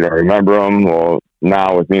cell phones, you don't remember them. Well,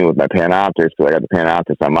 now with me, with my Panoptix, because I got the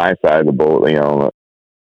Panoptix on my side of the boat,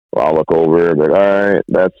 I'll look over, but all right,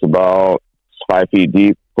 that's about 5 feet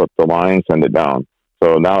deep, flip the line, send it down.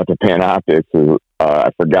 So now with the Panoptix,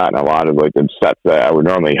 I've forgotten a lot of the sets that I would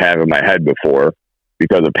normally have in my head before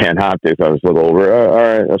because of Panoptix. I was look over, all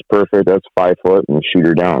right, that's perfect, that's 5 foot, and shoot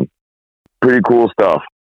her down. Pretty cool stuff.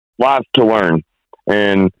 Lots to learn.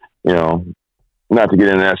 And, not to get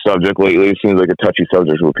into that subject lately, it seems like a touchy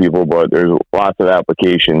subject with people, but there's lots of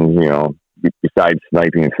applications, besides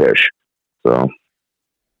sniping fish. So,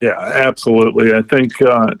 yeah, absolutely. I think,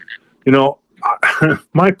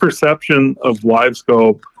 my perception of live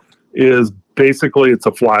scope is basically it's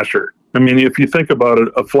a flasher. I mean, if you think about it,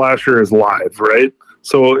 a flasher is live, right?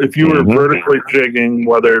 So if you were vertically jigging,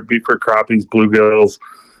 whether it be for crappies, bluegills,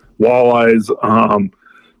 walleyes,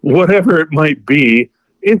 whatever it might be,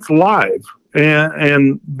 it's live.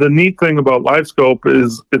 And the neat thing about live scope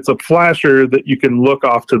is it's a flasher that you can look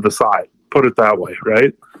off to the side, put it that way,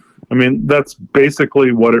 right? I mean, that's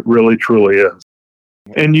basically what it really truly is.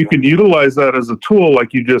 And you can utilize that as a tool,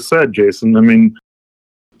 like you just said, Jason. I mean,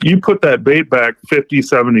 you put that bait back 50,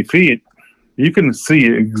 70 feet, you can see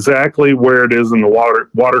exactly where it is in the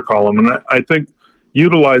water column. And I think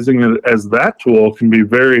utilizing it as that tool can be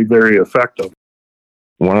very, very effective.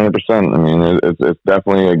 100%. I mean, it's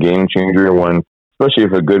definitely a game changer especially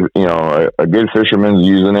if a good fisherman's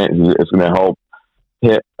using it. It's going to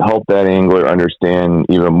help that angler understand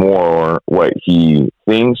even more what he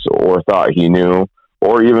thinks or thought he knew,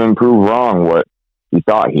 or even prove wrong what he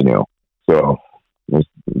thought he knew. So it's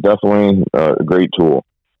definitely a great tool.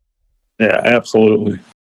 Yeah, absolutely.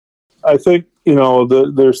 I think,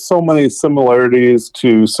 there's so many similarities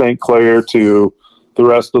to St. Clair, to the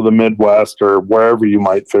rest of the Midwest, or wherever you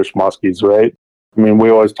might fish muskies, right? I mean, we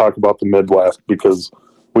always talk about the Midwest because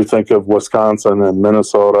we think of Wisconsin and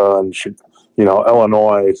Minnesota and,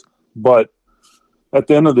 Illinois. But at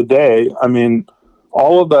the end of the day, I mean,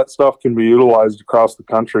 all of that stuff can be utilized across the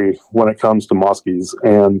country when it comes to muskies.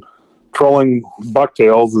 And trolling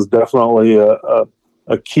bucktails is definitely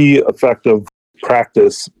a key effective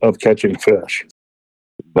practice of catching fish.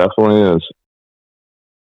 Definitely is.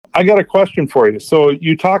 I got a question for you. So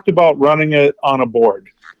you talked about running it on a board.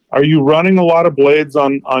 Are you running a lot of blades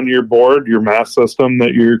on your board, your mast system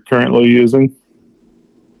that you're currently using?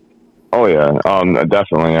 Oh yeah,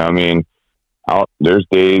 definitely. I mean, there's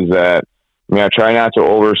days that I try not to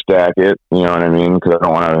overstack it. You know what I mean? Because I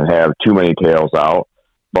don't want to have too many tails out.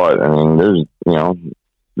 But I mean,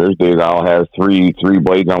 there's days I'll have three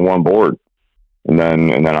blades on one board, and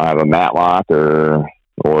then I'll have a matlock or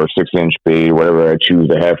 6-inch bait, whatever I choose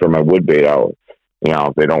to have for my wood bait out.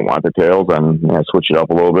 If they don't want the tails, then I switch it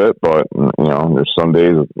up a little bit. But there's some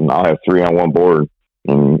days I'll have 3 on one board,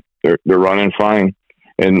 and they're running fine.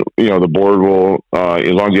 And the board will,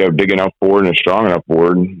 as long as you have a big enough board and a strong enough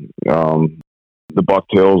board, the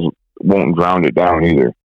bucktails won't ground it down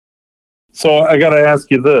either. So I got to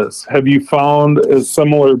ask you this: have you found a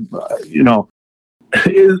similar,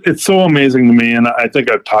 it's so amazing to me, and I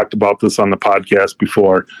think I've talked about this on the podcast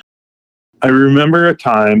before. I remember a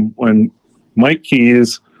time when Mike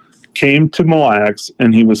Keys came to Mille Lacs,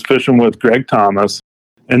 and he was fishing with Greg Thomas,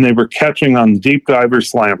 and they were catching on deep diver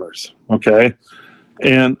slammers, okay?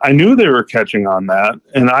 And I knew they were catching on that,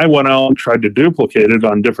 and I went out and tried to duplicate it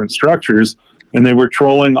on different structures, and they were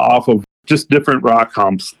trolling off of just different rock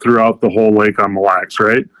humps throughout the whole lake on Mille Lacs,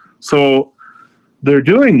 right? So they're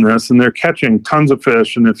doing this, and they're catching tons of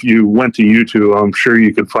fish, and if you went to YouTube, I'm sure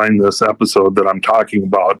you could find this episode that I'm talking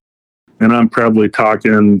about, and I'm probably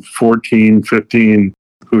talking 14, 15,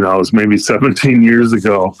 who knows, maybe 17 years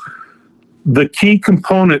ago. The key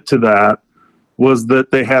component to that was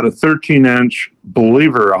that they had a 13-inch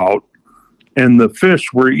believer out, and the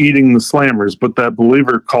fish were eating the slammers, but that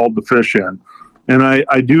believer called the fish in. And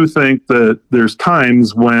I do think that there's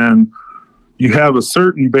times when you have a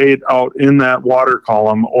certain bait out in that water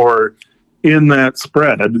column or in that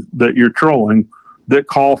spread that you're trolling that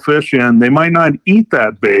call fish in. They might not eat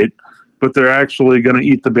that bait, but they're actually going to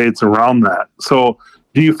eat the baits around that. So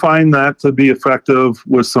do you find that to be effective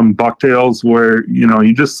with some bucktails where, you know,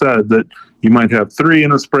 you just said that you might have 3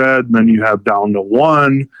 in a spread, and then you have down to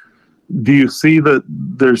 1. Do you see that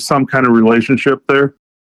there's some kind of relationship there?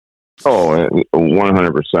 Oh,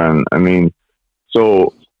 100%. I mean,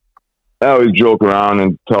 so I always joke around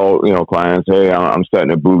and tell, clients, hey, I'm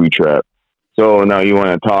setting a booby trap. So now you want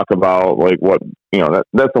to talk about like what,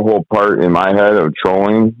 that's the whole part in my head of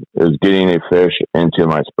trolling is getting a fish into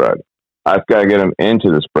my spread. I've got to get him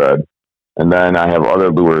into the spread. And then I have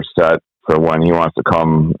other lures set for when he wants to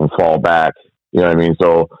come and fall back. You know what I mean?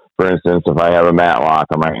 So for instance, if I have a matlock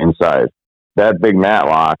on my inside, that big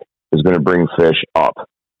matlock is going to bring fish up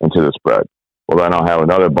into the spread. Well, then I'll have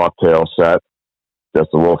another bucktail set just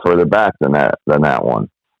a little further back than that one.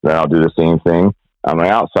 Then I'll do the same thing on my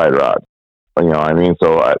outside rod. You know what I mean?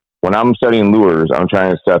 So when I'm setting lures, I'm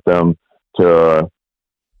trying to set them to,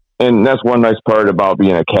 and that's one nice part about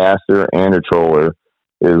being a caster and a troller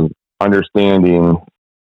is understanding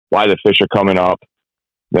why the fish are coming up,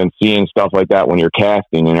 then seeing stuff like that when you're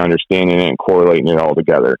casting and understanding it and correlating it all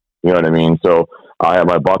together. You know what I mean? So I have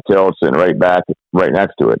my bucktail sitting right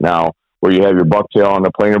next to it. Now, where you have your bucktail on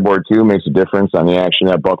the planer board too makes a difference on the action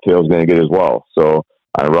that bucktail is going to get as well. So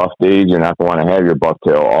on rough days, you're not going to want to have your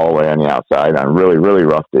bucktail all the way on the outside. On really, really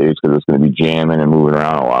rough days, because it's going to be jamming and moving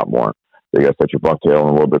around a lot more. So you got to set your bucktail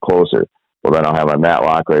a little bit closer. Well, then I'll have my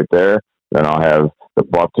matlock right there. Then I'll have the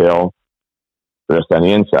bucktail just on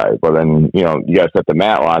the inside. But then, you got to set the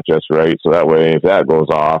matlock just right. So that way, if that goes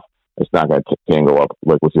off, it's not going to tangle up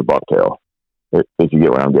like with your bucktail. If you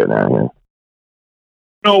get what I'm getting at here.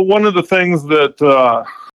 One of the things that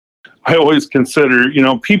I always consider,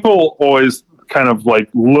 people always kind of like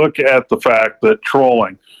look at the fact that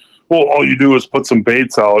trolling, well, all you do is put some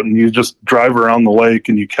baits out and you just drive around the lake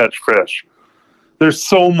and you catch fish. There's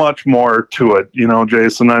so much more to it,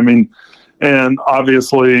 Jason. I mean, and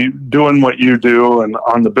obviously doing what you do and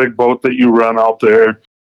on the big boat that you run out there,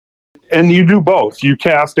 and you do both, you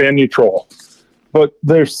cast and you troll. But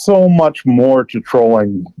there's so much more to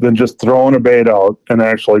trolling than just throwing a bait out and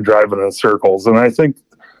actually driving in circles. And I think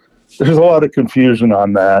there's a lot of confusion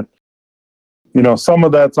on that. Some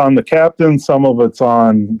of that's on the captain, some of it's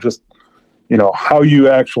on just, how you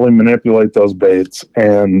actually manipulate those baits.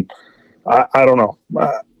 And I don't know.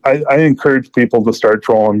 I encourage people to start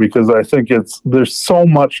trolling because I think there's so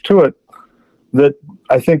much to it that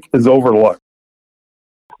I think is overlooked.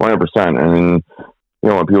 100%. I mean,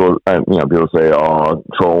 when people say, "Oh,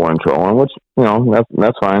 trolling," which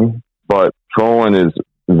that's fine. But trolling is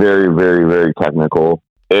very, very, very technical.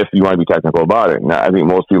 If you want to be technical about it, now I think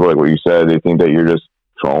most people, like what you said, they think that you're just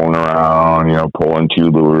trolling around, pulling 2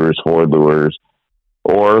 lures, 4 lures,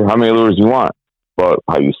 or how many lures you want. But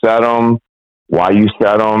how you set them, why you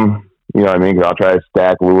set them, you know what I mean? 'Cause I'll try to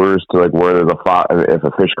stack lures to like where there's if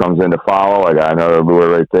a fish comes in to follow, I got another lure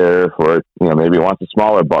right there for it. Maybe it wants a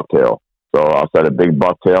smaller bucktail. So I'll set a big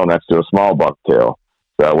bucktail next to a small bucktail.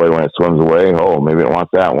 That way when it swims away, maybe it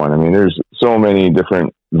wants that one. I mean, there's so many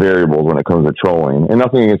different variables when it comes to trolling. And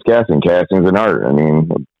nothing against casting. Casting is an art. I mean,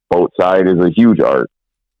 boat side is a huge art.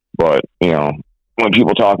 But, when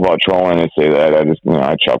people talk about trolling and say that, I just,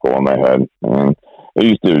 I chuckle in my head. And it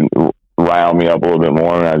used to rile me up a little bit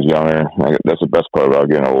more when I was younger. That's the best part about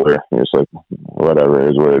getting older. It's like, whatever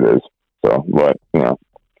it is what it is. So, but,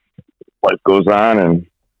 life goes on and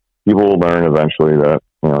people will learn eventually that,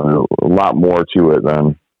 there's a lot more to it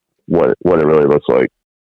than what it really looks like.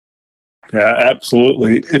 Yeah,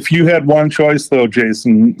 absolutely. If you had one choice, though,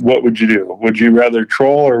 Jason, what would you do? Would you rather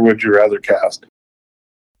troll or would you rather cast?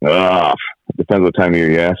 Depends what time of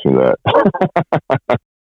year you ask me that.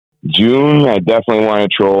 June, I definitely want to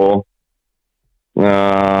troll.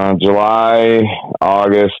 July,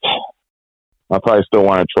 August, I probably still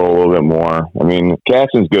want to troll a little bit more. I mean,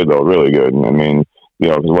 casting's good though, really good. I mean,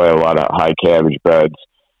 because we have a lot of high cabbage beds.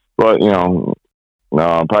 But, no,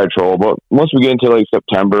 probably troll. But once we get into like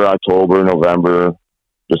September, October, November,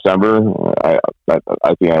 December, I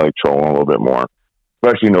think I like trolling a little bit more,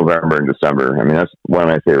 especially November and December. I mean, that's one of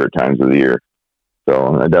my favorite times of the year.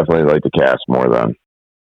 So I definitely like to cast more then.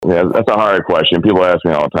 Yeah, that's a hard question. People ask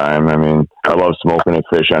me all the time. I mean, I love smoking a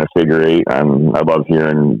fish on a figure eight, and I love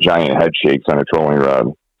hearing giant head shakes on a trolling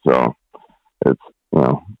rod. So it's,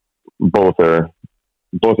 both are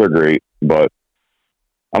great, but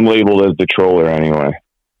I'm labeled as the troller anyway,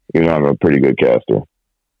 even though I'm a pretty good caster.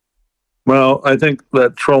 Well, I think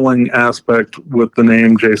that trolling aspect with the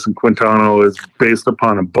name Jason Quintano is based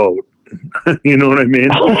upon a boat. You know what I mean?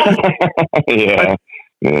 Yeah.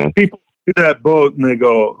 People see that boat and they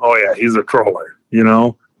go, "Oh yeah, he's a troller,"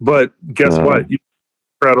 But guess what?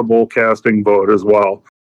 Incredible casting boat as well.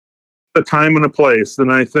 A time and a place,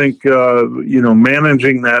 and I think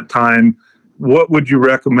managing that time. What would you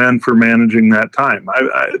recommend for managing that time?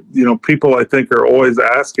 People I think are always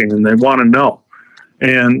asking and they want to know.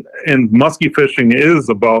 And muskie fishing is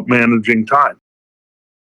about managing time.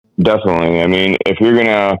 Definitely. I mean, if you're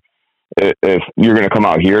gonna come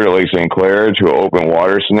out here to Lake St. Clair to an open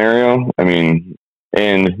water scenario, I mean,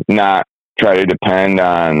 and not try to depend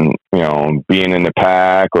on being in the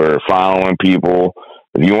pack or following people.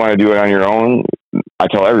 If you want to do it on your own, I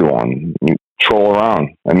tell everyone, troll around.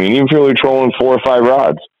 I mean, even if you're really trolling 4 or 5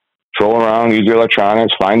 rods, troll around, use your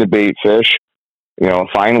electronics, find the bait fish,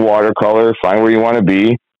 find watercolor, find where you want to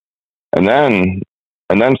be, and then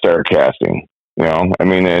start casting. I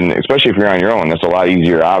mean, and especially if you're on your own, that's a lot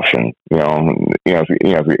easier option.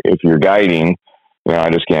 If you're guiding, I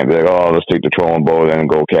just can't be like, oh, let's take the trolling boat and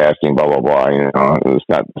go casting, blah blah blah. It's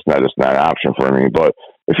not an option for me. But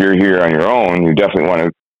if you're here on your own, you definitely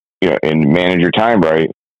want to, and manage your time right.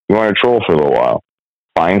 You want to troll for a little while,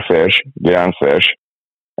 find fish, get on fish,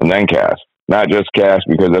 and then cast. Not just cast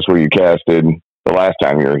because that's where you casted the last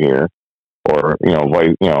time you were here, or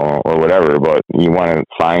or whatever. But you want to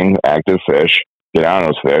find active fish, get on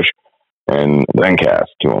those fish, and then cast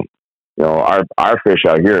to them. Our fish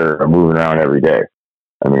out here are moving around every day.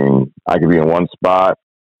 I mean, I could be in one spot,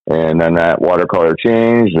 and then that watercolor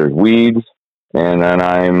change. There's weeds, and then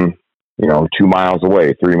I'm 2 miles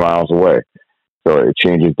away, 3 miles away. So it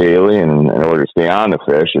changes daily, and in order to stay on the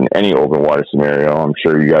fish in any open water scenario, I'm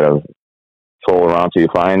sure you got to troll around till you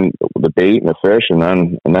find the bait and the fish, and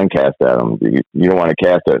then cast at them. You don't want to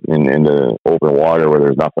cast it in the open water where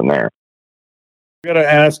there's nothing there. I got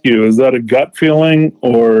to ask you, is that a gut feeling,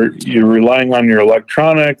 or you're relying on your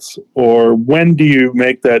electronics, or when do you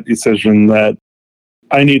make that decision that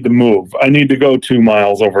I need to move? I need to go 2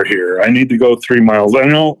 miles over here. I need to go 3 miles. I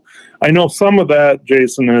know some of that,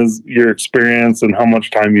 Jason, is your experience and how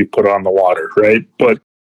much time you put on the water, right? But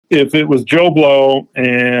if it was Joe Blow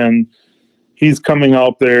and he's coming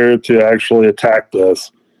out there to actually attack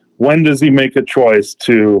this, when does he make a choice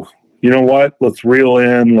to, let's reel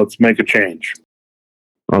in, let's make a change?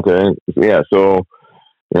 Okay. Yeah. So,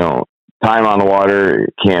 time on the water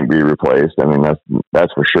can't be replaced. I mean,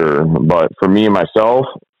 that's for sure. But for me and myself,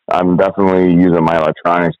 I'm definitely using my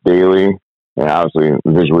electronics daily. And obviously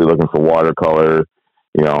visually looking for watercolor,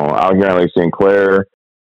 out here in Lake St. Clair,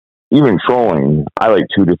 even trolling, I like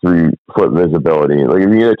 2 to 3 foot visibility. Like if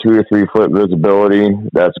you get a 2 to 3 foot visibility,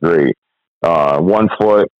 that's great. 1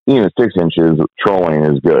 foot, even 6 inches trolling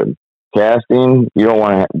is good. Casting, you don't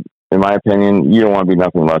want to, in my opinion, you don't want to be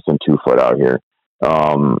nothing less than 2 foot out here.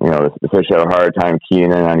 The fish have a hard time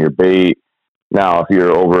keying in on your bait. Now, if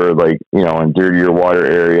you're over in dirtier water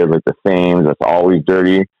areas like the Thames, that's always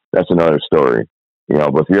dirty. That's another story,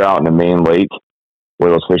 but if you're out in the main lake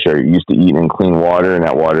where those fish are used to eating in clean water and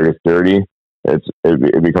that water gets dirty,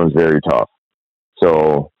 it becomes very tough.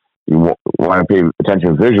 So you want to pay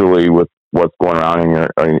attention visually with what's going on in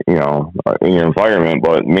your environment,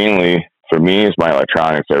 but mainly for me, it's my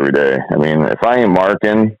electronics every day. I mean, if I ain't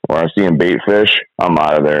marking or I'm seeing bait fish, I'm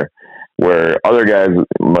out of there. Where other guys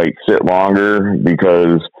might sit longer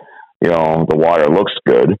because the water looks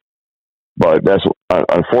good. But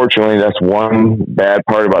unfortunately, that's one bad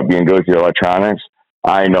part about being good with your electronics.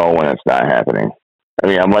 I know when it's not happening. I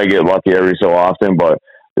mean, I might get lucky every so often, but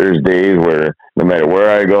there's days where no matter where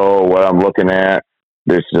I go, what I'm looking at,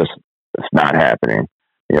 it's not happening.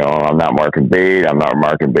 I'm not marking bait. I'm not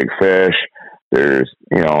marking big fish. There's,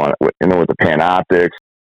 with the Panoptics,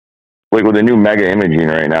 like with the new mega imaging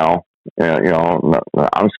right now,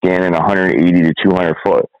 I'm scanning 180 to 200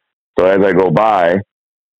 foot. So as I go by,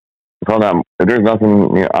 if there's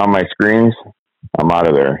nothing on my screens, I'm out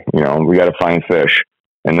of there. We got to find fish.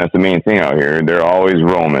 And that's the main thing out here. They're always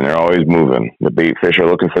roaming. They're always moving. The bait fish are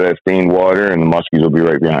looking for that stained water, and the muskies will be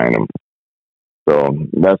right behind them. So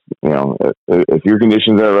that's, if your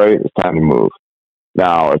conditions are right, it's time to move.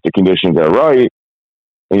 Now, if the conditions are right,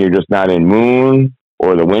 and you're just not in moon,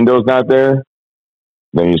 or the window's not there,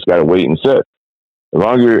 then you just got to wait and sit. As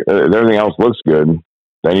long as everything else looks good,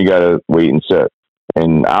 then you got to wait and sit.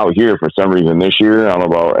 And out here, for some reason this year, I don't know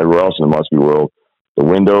about everywhere else in the muskie world, the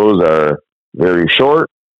windows are very short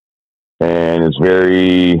and it's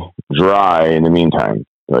very dry in the meantime.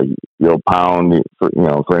 Like you'll pound,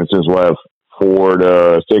 for instance, we'll have 4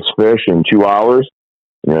 to 6 fish in 2 hours.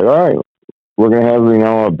 And you're like, all right, we're going to have,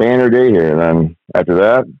 a banner day here. And then after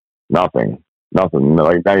that, nothing,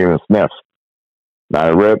 like not even a sniff, not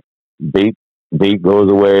a rip. Bait goes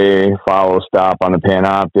away, follow stop on the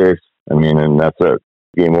Panoptics. And that's it.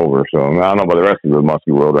 Game over. So I don't know about the rest of the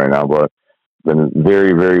muskie world right now, but it's been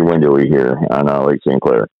very, very windowy here on Lake St.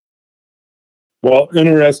 Clair. Well,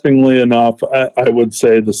 interestingly enough, I would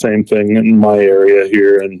say the same thing in my area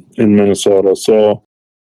here in Minnesota. So,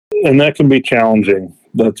 and that can be challenging,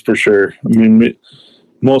 that's for sure.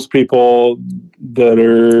 Most people that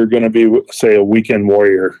are going to be, say, a weekend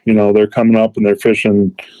warrior, they're coming up and they're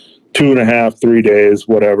fishing 2.5, 3 days,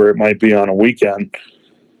 whatever it might be on a weekend.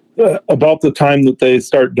 About the time that they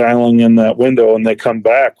start dialing in that window and they come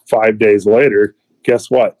back 5 days later,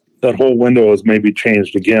 guess what? That whole window has maybe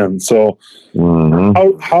changed again. So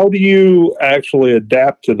how do you actually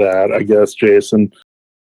adapt to that, I guess, Jason?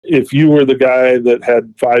 If you were the guy that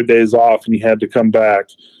had 5 days off and you had to come back,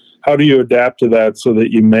 how do you adapt to that so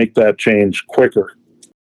that you make that change quicker?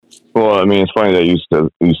 Well, it's funny that you said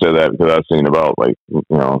that, because I was thinking about,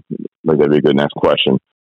 that'd be a good next question.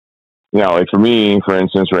 Like for me, for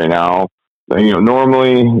instance, right now,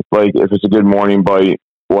 normally, like if it's a good morning bite,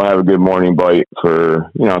 we'll have a good morning bite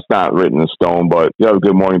for, it's not written in stone, but you have a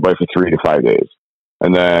good morning bite for 3 to 5 days.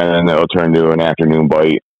 And then it'll turn to an afternoon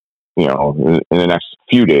bite, in the next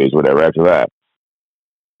few days, whatever, after that.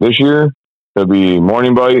 This year, it'll be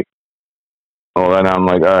morning bite. Well, then I'm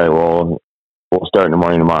like, all right, well, we'll start in the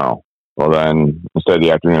morning tomorrow. Well, then instead of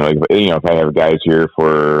the afternoon, if I have guys here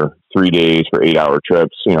for 3 days for 8-hour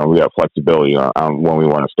trips, we got flexibility on when we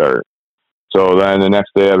want to start. So then the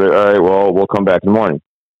next day, I'll be, all right, well, we'll come back in the morning.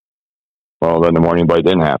 Well, then the morning bite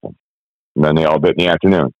didn't happen. And then they all bit in the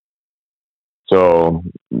afternoon. So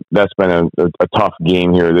that's been a tough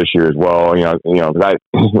game here this year as well. Because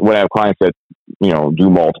when I have clients that, do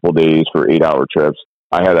multiple days for 8-hour trips,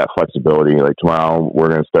 I have that flexibility. Like tomorrow, we're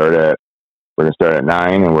going to start at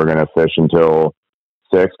 9 and we're going to fish until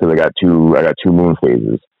 6, because I got two moon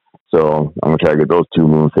phases. So I'm going to try to get those 2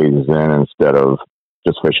 moon phases in instead of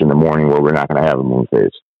just fishing in the morning where we're not going to have a moon phase.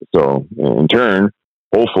 So in turn,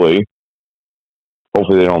 hopefully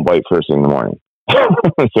they don't bite first thing in the morning.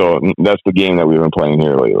 So that's the game that we've been playing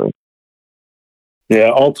here lately.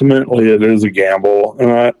 Yeah, ultimately it is a gamble.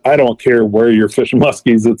 And I don't care where you're fishing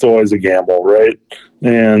muskies, it's always a gamble, right?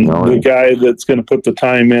 And the guy that's going to put the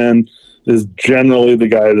time in is generally the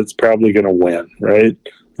guy that's probably going to win, right?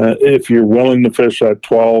 If you're willing to fish at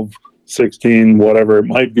 12, 16, whatever it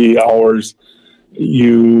might be hours,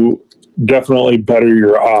 you definitely better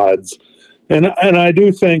your odds. And I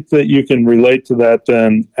do think that you can relate to that.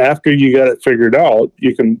 Then after you got it figured out,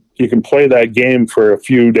 you can play that game for a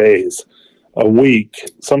few days, a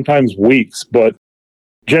week, sometimes weeks, but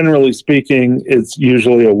generally speaking, it's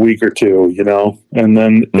usually a week or 2, and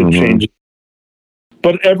then it changes.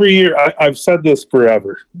 But every year, I've said this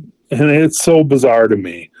forever, and it's so bizarre to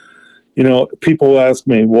me. People ask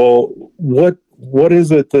me, well, what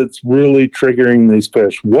is it that's really triggering these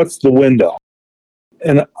fish? What's the window?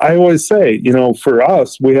 And I always say, for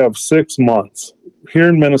us, we have 6 months. Here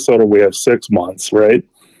in Minnesota, we have 6 months, right?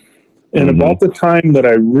 And about the time that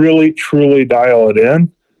I really, truly dial it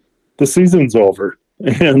in, the season's over.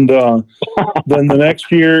 And then the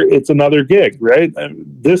next year, it's another gig, right?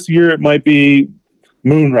 This year, it might be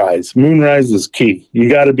moonrise. Moonrise is key. You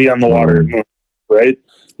got to be on the water at moon, right?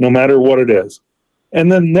 No matter what it is.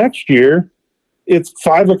 And then next year, it's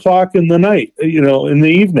 5 o'clock in the night, in the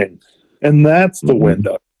evening. And that's the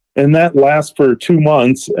window. And that lasts for 2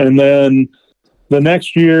 months. And then the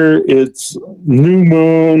next year, it's new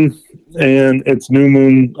moon, and it's new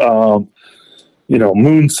moon,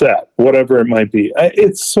 moon set, whatever it might be.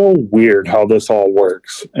 It's so weird how this all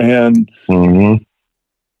works. And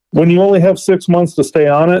when you only have 6 months to stay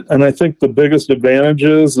on it, and I think the biggest advantage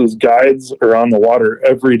is guides are on the water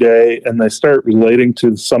every day, and they start relating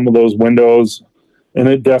to some of those windows, and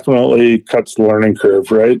it definitely cuts the learning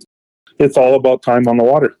curve, right? It's all about time on the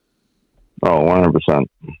water. Oh, 100%.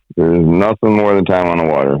 There's nothing more than time on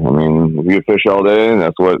the water. I mean, if you fish all day,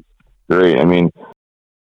 that's what's great. I mean,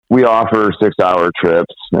 we offer 6-hour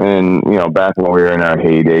trips, and back when we were in our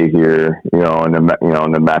heyday here, in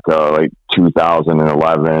the Mecca, like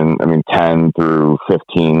 2011. I mean, 10 through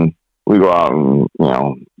 15, we go out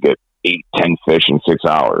and get 8-10 fish in 6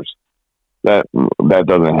 hours. That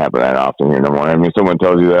doesn't happen that often here no more. I mean, someone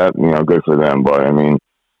tells you that, good for them. But I mean,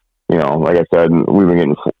 like I said, we've been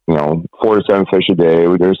getting 4 to 7 fish a day.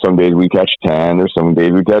 There's some days we catch 10. There's some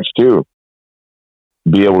days we catch 2.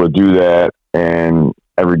 Be able to do that and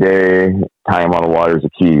every day, time on the water is the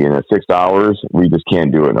key. And at 6 hours, we just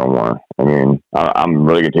can't do it no more. I mean, I'm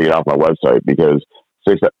really going to take it off my website because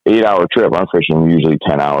 8-hour trip, I'm fishing usually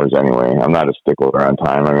 10 hours anyway. I'm not a stickler on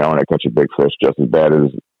time. I mean, I want to catch a big fish just as bad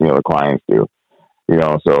as, the clients do.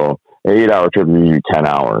 So an 8-hour trip is usually 10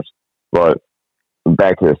 hours. But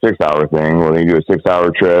back to the 6-hour thing, when you do a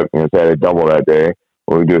 6-hour trip, say I had double that day,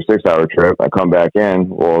 when we do a 6-hour trip, I come back in,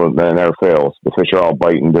 well, then it never fails. The fish are all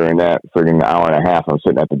biting during that friggin' hour and a half I'm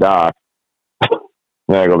sitting at the dock.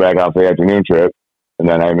 Then I go back out for the afternoon trip, and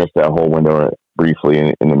then I miss that whole window briefly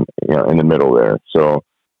in the middle there. So,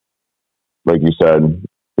 like you said,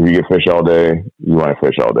 if you get fish all day, you want to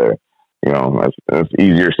fish all day. That's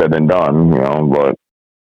easier said than done, but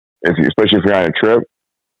especially if you're on a trip,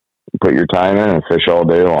 put your time in and fish all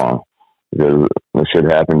day long. Because it should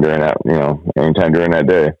happen during that, anytime during that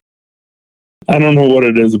day. I don't know what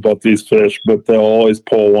it is about these fish, but they'll always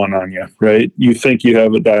pull one on you, right? You think you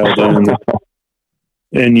have it dialed in,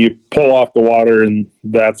 and you pull off the water, and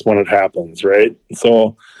that's when it happens, right?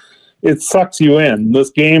 So it sucks you in. This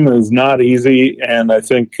game is not easy, and I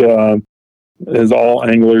think, as all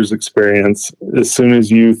anglers experience, as soon as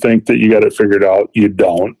you think that you got it figured out, you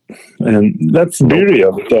don't. And that's the beauty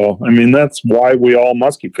of it, though. I mean, that's why we all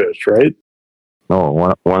musky fish, right?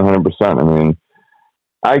 No, 100%. I mean,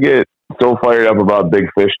 I get so fired up about big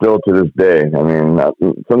fish still to this day. I mean,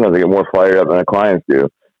 sometimes I get more fired up than the clients do.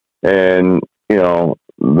 And,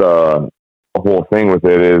 the whole thing with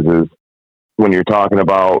it is when you're talking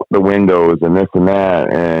about the windows and this and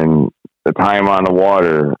that and the time on the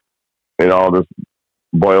water, it all just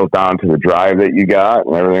boils down to the drive that you got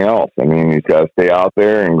and everything else. I mean, you got to stay out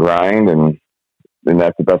there and grind, and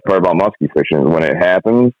that's the best part about musky fishing. When it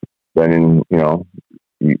happens, then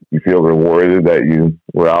you feel rewarded that you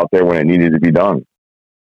were out there when it needed to be done.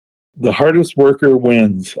 The hardest worker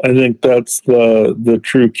wins. I think that's the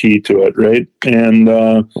true key to it, right? And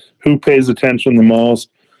who pays attention the most?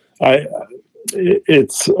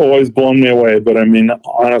 It's always blown me away. But I mean,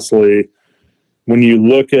 honestly, when you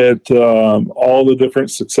look at all the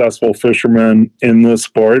different successful fishermen in this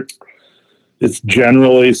sport, it's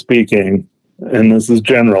generally speaking, and this is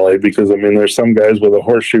generally because, I mean, there's some guys with a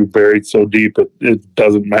horseshoe buried so deep it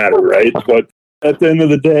doesn't matter, right? But at the end of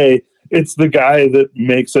the day, it's the guy that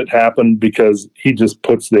makes it happen because he just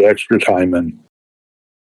puts the extra time in.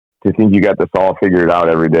 To think you got this all figured out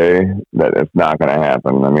every day, that it's not going to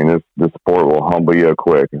happen. I mean, this sport will humble you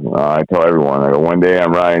quick. I tell everyone, one day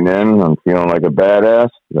I'm riding in, I'm feeling like a badass.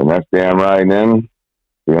 The next day I'm riding in,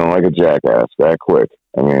 feeling like a jackass that quick.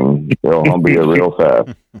 I mean, they'll humble you real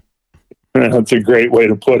fast. That's a great way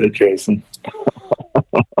to put it, Jason.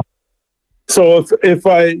 So if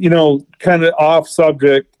I, kind of off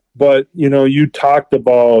subject, but, you talked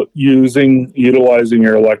about utilizing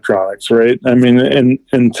your electronics, right? I mean,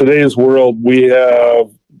 in today's world, we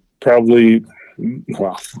have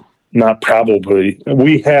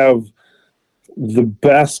we have the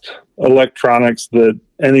best electronics that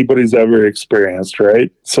anybody's ever experienced,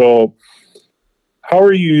 right? So how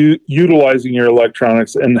are you utilizing your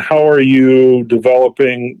electronics, and how are you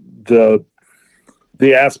developing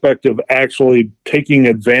the aspect of actually taking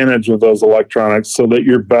advantage of those electronics so that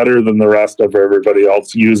you're better than the rest of everybody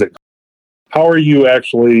else using them? How are you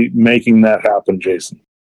actually making that happen, Jason?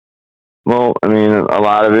 Well, I mean, a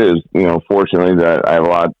lot of it is, fortunately that I have a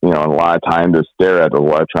lot of time to stare at the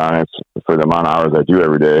electronics for the amount of hours I do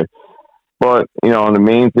every day. But, the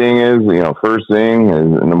main thing is, first thing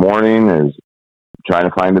is in the morning is trying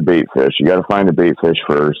to find the bait fish. You got to find the bait fish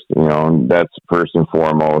first, that's first and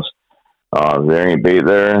foremost. If there ain't bait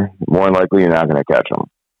there, more than likely you're not going to catch them.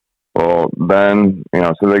 Well, then,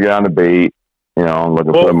 so they get on the bait,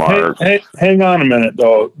 looking for the marks. Hang on a minute,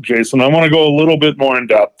 though, Jason. I want to go a little bit more in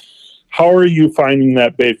depth. How are you finding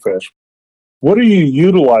that bait fish? What are you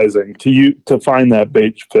utilizing to find that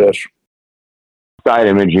bait fish? side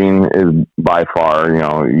imaging is by far,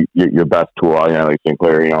 your best tool. Like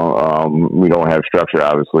Sinclair, we don't have structure,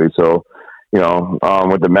 obviously. So,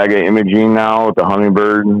 with the mega imaging now, with the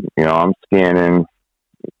Humminbird, I'm scanning,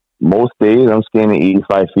 most days I'm scanning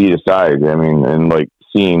 85 feet aside. I mean, and like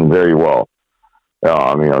seeing very well,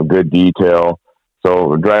 good detail.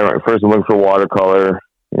 So driving, first I'm looking for watercolor,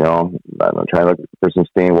 I'm trying to look for some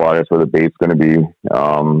stained water. That's where the bait's going to be.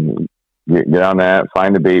 Get on that,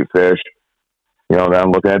 find the bait fish. Then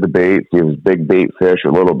I'm looking at the bait, see if it's big bait fish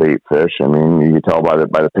or little bait fish. I mean, you can tell by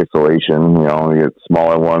the pixelation. You get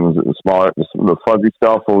smaller ones, the fuzzy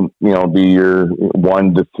stuff will be your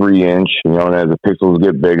 1 to 3 inch. And as the pixels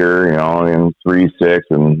get bigger, in 3, 6,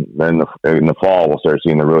 and then in the fall we'll start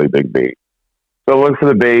seeing the really big bait. So look for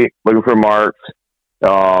the bait, looking for marks.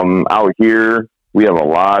 Out here we have a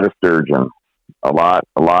lot of sturgeon, a lot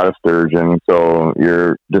of sturgeon. So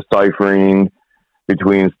you're deciphering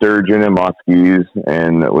between sturgeon and muskies,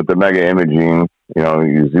 and with the mega imaging,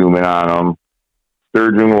 you zoom in on them.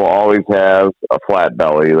 Sturgeon will always have a flat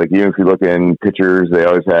belly. Like even if you look in pictures, they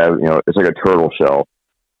always have, it's like a turtle shell.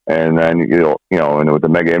 And then, and with the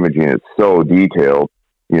mega imaging, it's so detailed,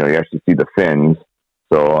 you actually see the fins.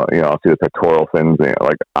 So, I'll see the pectoral fins,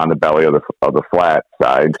 like on the belly of the flat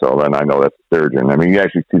side. So then I know that's sturgeon. I mean, you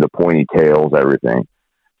actually see the pointy tails, everything.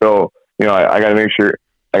 So, I got to make sure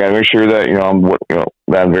that,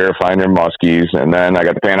 that I'm verifying their muskies, and then I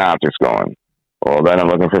got the Panoptics going. Well, then I'm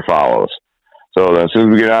looking for follows. So then as soon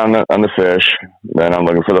as we get on the fish, then I'm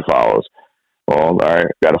looking for the follows. Well, all right,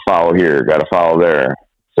 got to follow here, got to follow there.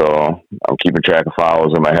 So I'm keeping track of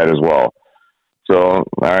follows in my head as well. So, all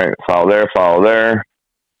right, follow there.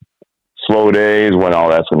 Slow days when all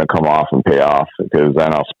that's going to come off and pay off, because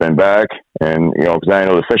then I'll spin back and, because I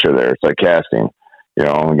know the fish are there. It's like casting,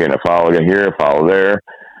 I'm getting a follow here, a follow there.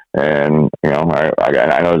 And,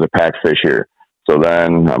 I know there's a packed fish here. So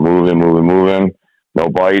then I'm moving, no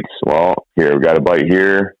bites. Well, here, we got a bite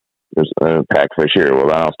here. There's a packed fish here. Well,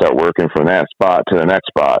 then I'll start working from that spot to the next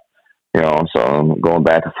spot. So I'm going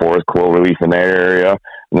back and forth, clover leaf in that area.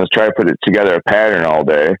 And let's try to put it together a pattern all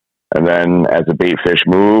day. And then as the bait fish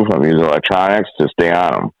move, I'm using electronics to stay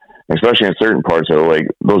on them. Especially in certain parts of the lake,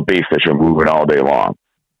 those bait fish are moving all day long.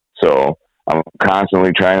 So I'm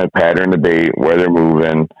constantly trying to pattern the bait where they're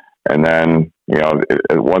moving. And then,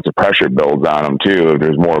 once the pressure builds on them too, if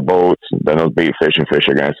there's more boats, then those bait fish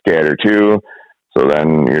are going to scatter too. So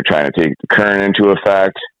then you're trying to take the current into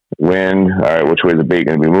effect, wind. All right, which way is the bait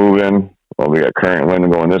going to be moving? Well, we got current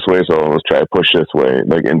wind going this way, so let's try to push this way,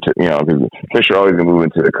 like into, because fish are always going to move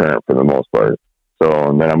into the current for the most part. So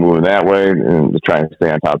and then I'm moving that way and just trying to stay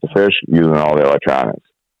on top of the fish using all the electronics.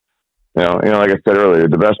 Like I said earlier,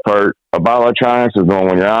 the best part about electronics is knowing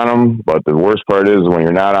when you're on them, but the worst part is when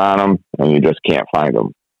you're not on them and you just can't find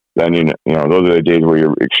them. Then, those are the days where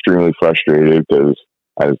you're extremely frustrated, because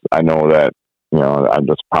I know that, I'm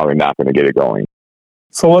just probably not going to get it going.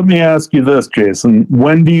 So let me ask you this, Jason.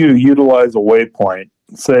 When do you utilize a waypoint?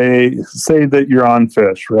 Say that you're on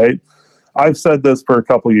fish, right? I've said this for a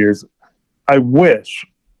couple of years. I wish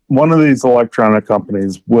one of these electronic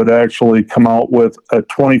companies would actually come out with a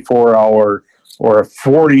 24-hour or a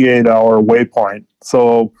 48-hour waypoint.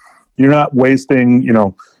 So you're not wasting,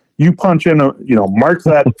 you punch in mark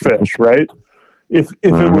that fish, right? If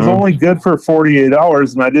it was only good for 48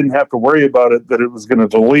 hours and I didn't have to worry about it, that it was going to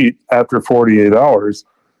delete after 48 hours,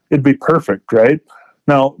 it'd be perfect, right?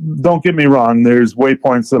 Now, don't get me wrong. There's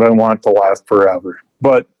waypoints that I want to last forever.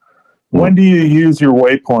 But when do you use your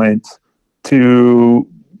waypoint to,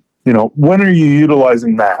 when are you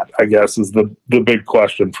utilizing that, I guess, is the big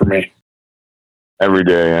question for me. Every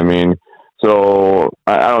day. I mean, so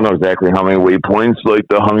I don't know exactly how many waypoints like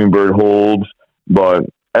the Humminbird holds, but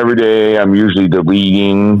every day I'm usually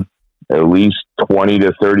deleting at least 20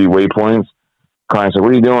 to 30 waypoints. Clients say,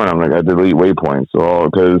 what are you doing? I'm like, I delete waypoints. So,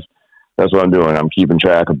 because that's what I'm doing. I'm keeping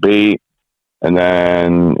track of bait. And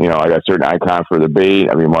then, I got certain icons for the bait.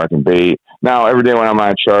 I'll be marking bait. Now, every day when I'm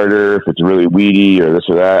on a charter, if it's really weedy or this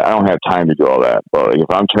or that, I don't have time to do all that. But if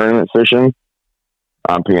I'm tournament fishing,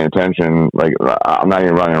 I'm paying attention. Like, I'm not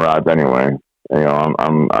even running rods anyway.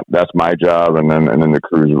 I'm that's my job. And then the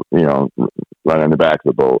crew's, running the back of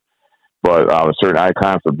the boat. But a certain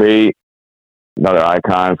icon for bait, another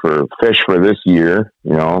icon for fish for this year,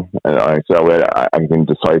 so I can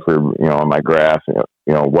decipher, on my graph,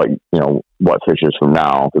 what fish is from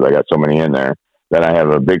now, because I got so many in there. Then I have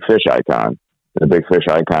a big fish icon. The big fish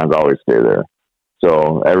icons always stay there.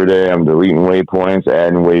 So every day I'm deleting waypoints,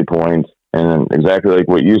 adding waypoints, and exactly like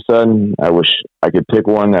what you said, I wish I could pick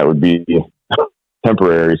one that would be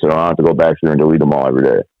temporary, so I don't have to go back through and delete them all every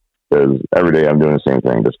day. because every day I'm doing the same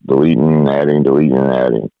thing, just deleting, adding, deleting, and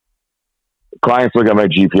adding. Clients look at my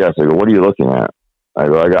GPS. They go, "What are you looking at?" I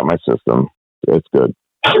go, "I got my system. It's good."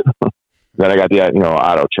 Then I got the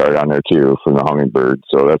auto chart on there too from the Humminbird,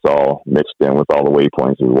 so that's all mixed in with all the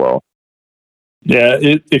waypoints as well. Yeah,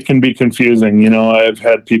 it can be confusing. I've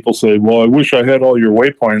had people say, "Well, I wish I had all your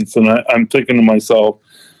waypoints," and I'm thinking to myself,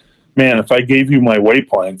 "Man, if I gave you my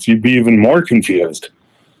waypoints, you'd be even more confused."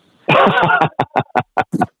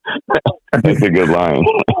 That's a good line.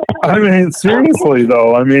 I mean, seriously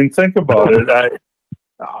though. I mean, think about it.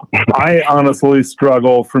 I honestly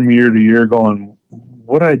struggle from year to year going,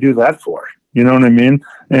 what do I do that for? You know what I mean?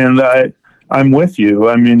 And I'm with you.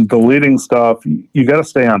 I mean, deleting stuff, you got to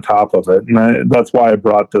stay on top of it. And that's why I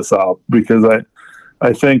brought this up, because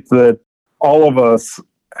I think that all of us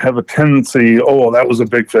have a tendency, oh, that was a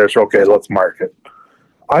big fish. Okay, let's mark it.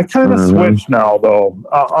 I kind of switched now, though.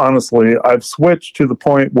 Honestly, I've switched to the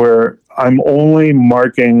point where I'm only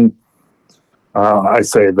marking. I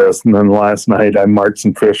say this, and then last night I marked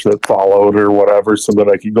some fish that followed or whatever so that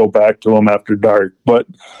I could go back to them after dark. But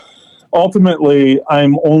ultimately,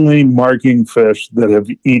 I'm only marking fish that have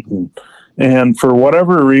eaten. And for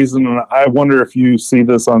whatever reason, and I wonder if you see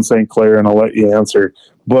this on St. Clair, and I'll let you answer,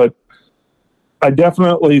 but I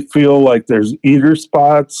definitely feel like there's eater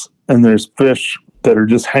spots and there's fish that are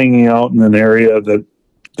just hanging out in an area that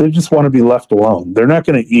they just want to be left alone. They're not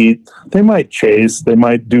going to eat. They might chase. They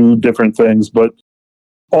might do different things. But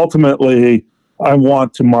ultimately, I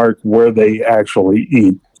want to mark where they actually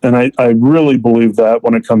eat. And I really believe that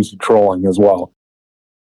when it comes to trolling as well.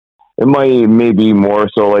 It may be more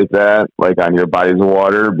so like that, like on your bodies of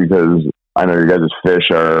water, because I know your guys'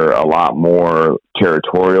 fish are a lot more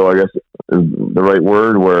territorial, I guess is the right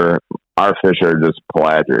word, where our fish are just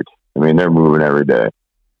pelagic. I mean, they're moving every day.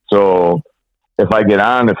 So if I get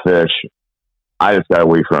on the fish, I just got to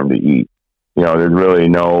wait for them to eat. There's really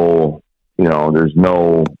no, there's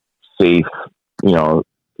no safe, which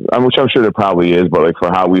I'm sure there probably is, but like for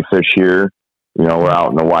how we fish here, we're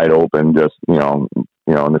out in the wide open, just, and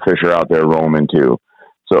the fish are out there roaming too.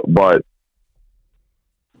 So, but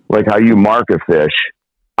like how you mark a fish,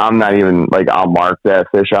 I'm not even like, I'll mark that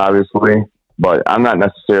fish obviously, but I'm not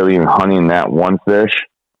necessarily even hunting that one fish.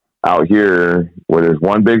 Out here where there's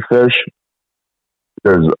one big fish,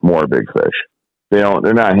 there's more big fish.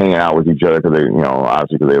 They're not hanging out with each other because they,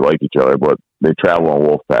 obviously because they like each other, but they travel in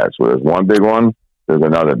wolf packs. Where there's one big one, there's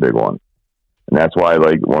another big one. And that's why,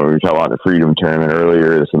 like, when we were talking about the Freedom Tournament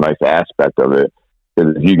earlier, it's a nice aspect of it.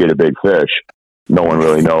 Because if you get a big fish, no one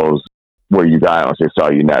really knows where you got it unless they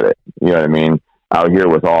saw you net it. You know what I mean? Out here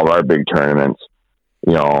with all of our big tournaments,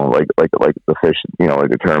 like the fish,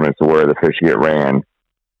 like the tournaments where the fish get ran,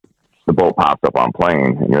 the boat pops up on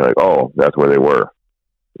plane, and you're like, oh, that's where they were.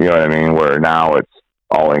 You know what I mean? Where now it's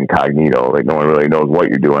all incognito. Like, no one really knows what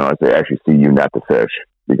you're doing unless they actually see you net the fish,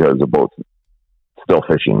 because the boat's still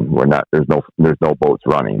fishing. There's no boats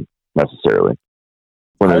running necessarily.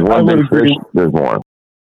 When there's one big fish, there's more.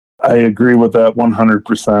 I agree with that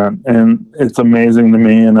 100%. And it's amazing to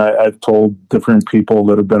me, and I've told different people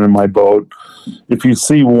that have been in my boat, if you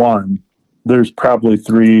see one, there's probably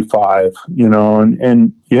 3, 5,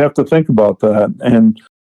 and you have to think about that. And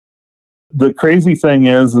the crazy thing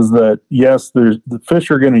is that yes, the fish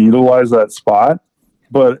are going to utilize that spot,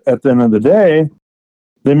 but at the end of the day,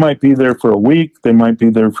 they might be there for a week, they might be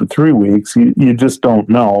there for 3 weeks. You just don't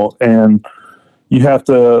know, and you have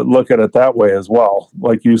to look at it that way as well.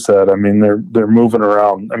 Like you said, I mean, they're moving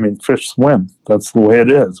around. I mean, fish swim. That's the way it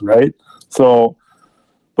is, right? So,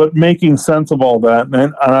 but making sense of all that,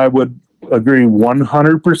 and I would agree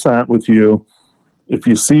 100% with you. If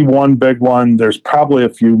you see one big one, there's probably a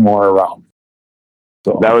few more around.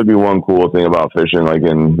 So that would be one cool thing about fishing, like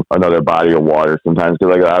in another body of water. Sometimes,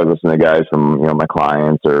 because like I was listening to guys from my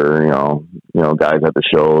clients or guys at the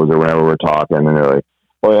shows or whenever we're talking, and they're like,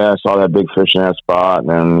 "Oh yeah, I saw that big fish in that spot," and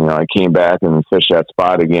then I came back and fished that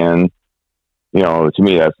spot again. To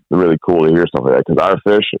me, that's really cool to hear stuff like that, because our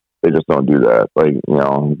fish, they just don't do that. Like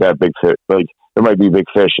that big fish, like there might be big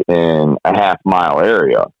fish in a half-mile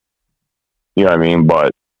area. You know what I mean?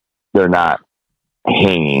 But they're not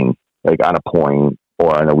hanging like on a point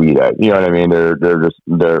or on a weed edge. You know what I mean?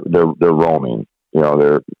 They're roaming.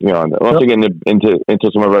 Once they get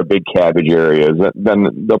into some of our big cabbage areas,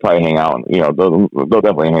 then they'll probably hang out. They'll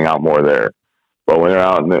definitely hang out more there. But when they're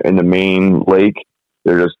out in the main lake,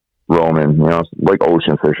 they're just roaming. Like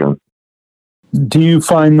ocean fishing. Do you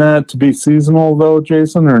find that to be seasonal though,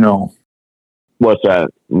 Jason, or no? What's that?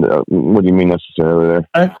 What do you mean necessarily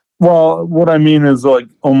there? Well, what I mean is like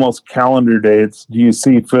almost calendar dates. Do you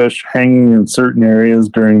see fish hanging in certain areas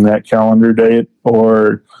during that calendar date?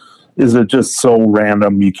 Or is it just so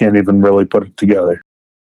random you can't even really put it together?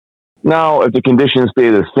 Now, if the conditions stay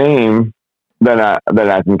the same, then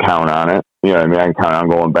I can count on it. You know what I mean? I can count on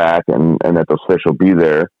going back and that those fish will be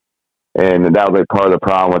there. And that was like part of the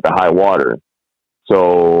problem with the high water.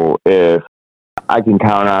 So if I can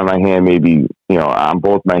count on my hand, maybe, on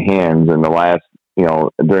both my hands in the last,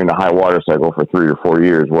 during the high water cycle for 3 or 4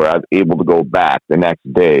 years, where I was able to go back the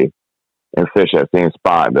next day and fish that same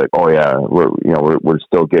spot, like, oh yeah, we're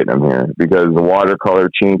still getting them here, because the watercolor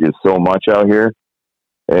changes so much out here.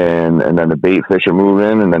 And then the bait fish are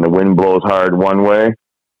moving, and then the wind blows hard one way,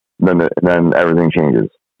 then everything changes.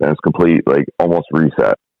 Then it's complete, like almost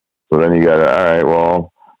reset. So then you got all right,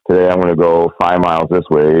 well, today I'm going to go 5 miles this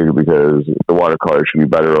way because the watercolor should be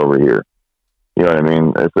better over here. You know what I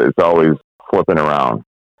mean? It's always flipping around.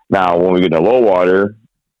 Now, when we get into low water,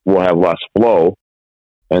 we'll have less flow,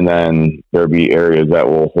 and then there'll be areas that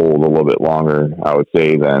will hold a little bit longer, I would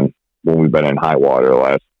say, than when we've been in high water the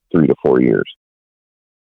last 3 to 4 years.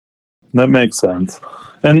 That makes sense.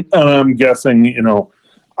 And I'm guessing,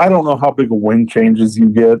 I don't know how big of wind changes you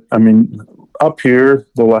get. I mean, up here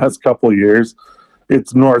the last couple of years,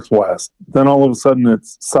 it's northwest. Then all of a sudden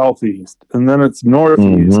it's southeast. And then it's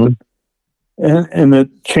northeast. Mm-hmm. And it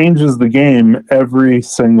changes the game every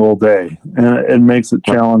single day. And it makes it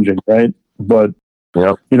challenging, right? But,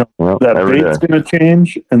 that bait's going to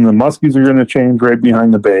change, and the muskies are going to change right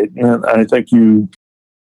behind the bait. And I think you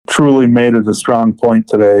truly made it a strong point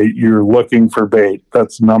today. You're looking for bait.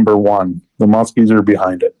 That's number one. The muskies are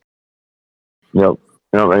behind it. Yep.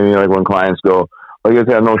 I mean, like when clients go, I guess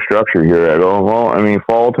I have no structure here. I go, well, I mean,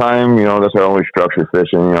 fall time, that's our only structure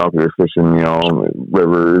fishing, if you're fishing,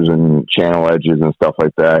 rivers and channel edges and stuff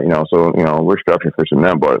like that, so, we're structure fishing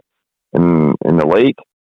them. But in the lake,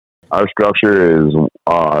 our structure is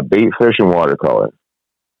bait fish and watercolor.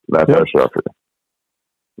 That's our structure.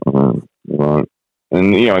 And,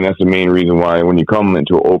 and that's the main reason why when you come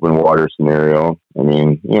into an open water scenario, I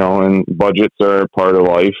mean, and budgets are part of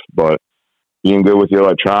life, but being good with your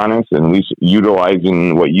electronics and at least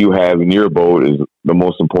utilizing what you have in your boat is the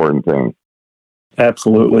most important thing.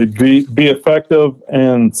 Absolutely. Be effective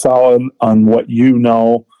and solid on what you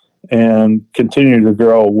know and continue to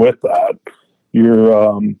grow with that. You're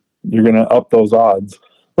going to up those odds.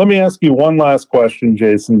 Let me ask you one last question,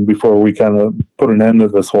 Jason, before we kind of put an end to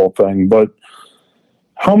this whole thing. But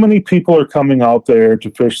how many people are coming out there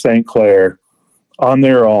to fish St. Clair on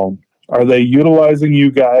their own? Are they utilizing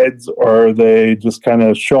you guides, or are they just kind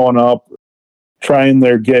of showing up, trying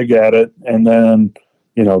their gig at it, and then,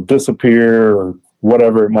 disappear or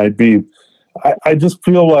whatever it might be? I just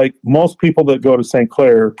feel like most people that go to St.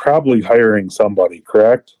 Clair are probably hiring somebody,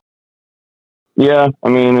 correct? Yeah, I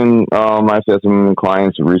mean, and I've had some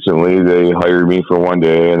clients recently. They hired me for one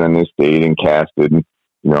day, and then they stayed and casted,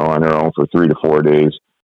 on their own for 3 to 4 days.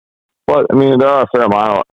 But I mean, there are a fair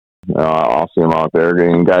amount. I'll see them out there,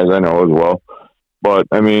 and guys I know as well. But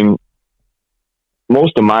I mean,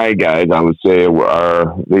 most of my guys, I would say,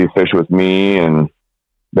 they fish with me and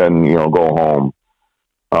then go home.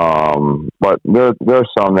 But there are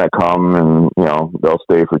some that come and they'll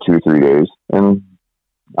stay for 2-3 days, and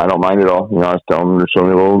I don't mind at all. I just tell them to show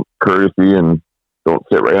me a little courtesy and don't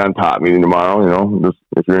sit right on top of me tomorrow. Just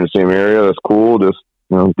if you're in the same area, that's cool. Just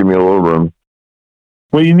give me a little room.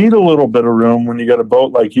 Well, you need a little bit of room when you got a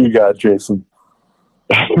boat like you got, Jason.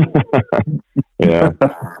 Yeah.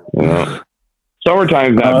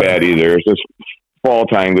 Summertime's not bad either. It's just fall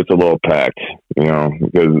time gets a little packed,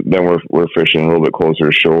 because then we're fishing a little bit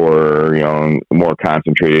closer to shore, in more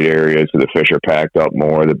concentrated areas, so the fish are packed up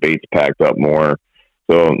more, the bait's packed up more.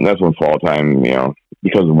 So that's when fall time,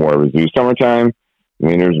 becomes more of a zoo. Summertime, I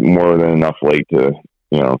mean, there's more than enough lake to,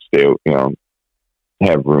 stay,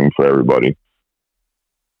 have room for everybody.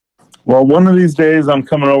 Well, one of these days I'm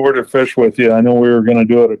coming over to fish with you. I know we were going to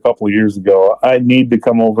do it a couple of years ago. I need to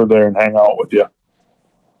come over there and hang out with you.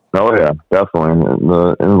 Oh, yeah, definitely.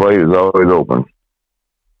 The invite is always open.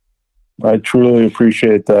 I truly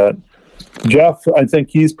appreciate that. Jeff, I think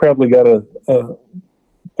he's probably got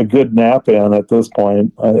a good nap in at this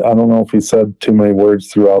point. I don't know if he said too many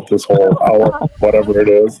words throughout this whole hour, whatever it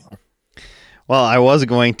is. Well, I was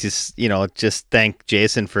going to, just thank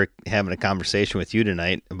Jason for having a conversation with you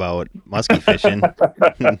tonight about muskie fishing.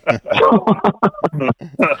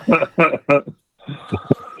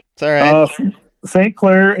 It's all right. St.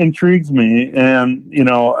 Clair intrigues me, and,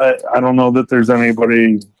 I don't know that there's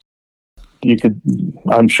anybody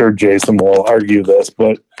I'm sure Jason will argue this,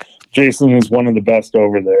 but Jason is one of the best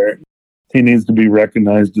over there. He needs to be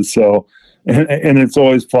recognized as so, and it's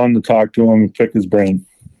always fun to talk to him and pick his brain.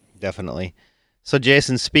 Definitely. So,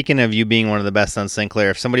 Jason, speaking of you being one of the best on St. Clair,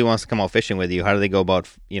 if somebody wants to come out fishing with you, how do they go about,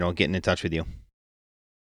 getting in touch with you?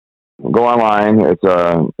 Go online. It's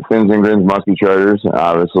Fins and Grins Muskie Charters,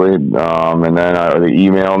 obviously. And then they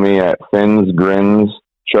email me at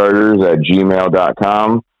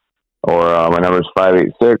finsgrinscharters@gmail.com, or my number is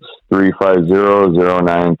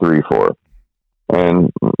 586-350-0934.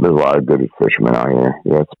 And there's a lot of good fishermen out here.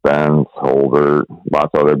 You got Spence, Holbert, lots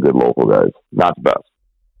of other good local guys. Not the best.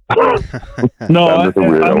 No, I'm just a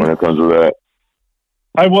weirdo when it comes to that.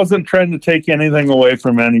 I wasn't trying to take anything away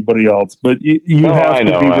from anybody else, but you have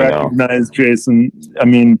to be recognized, Jason. I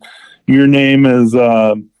mean, your name is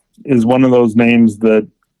one of those names that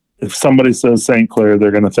if somebody says St. Clair,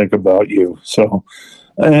 they're going to think about you. So,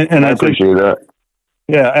 and I appreciate that.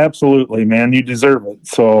 Yeah, absolutely, man. You deserve it.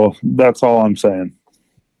 So that's all I'm saying.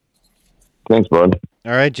 Thanks, bud.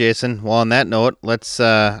 All right, Jason. Well, on that note, I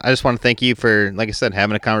just want to thank you for, like I said,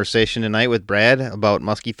 having a conversation tonight with Brad about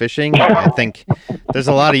muskie fishing. I think there's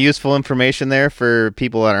a lot of useful information there for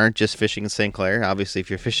people that aren't just fishing in St. Clair. Obviously, if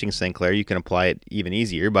you're fishing in St. Clair, you can apply it even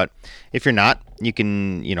easier. But if you're not, you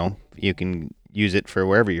can use it for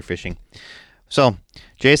wherever you're fishing. So,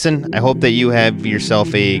 Jason, I hope that you have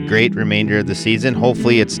yourself a great remainder of the season.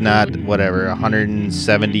 Hopefully it's not,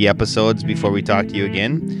 170 episodes before we talk to you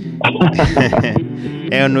again.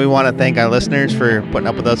 And we want to thank our listeners for putting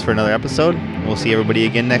up with us for another episode. We'll see everybody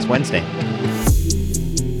again next Wednesday.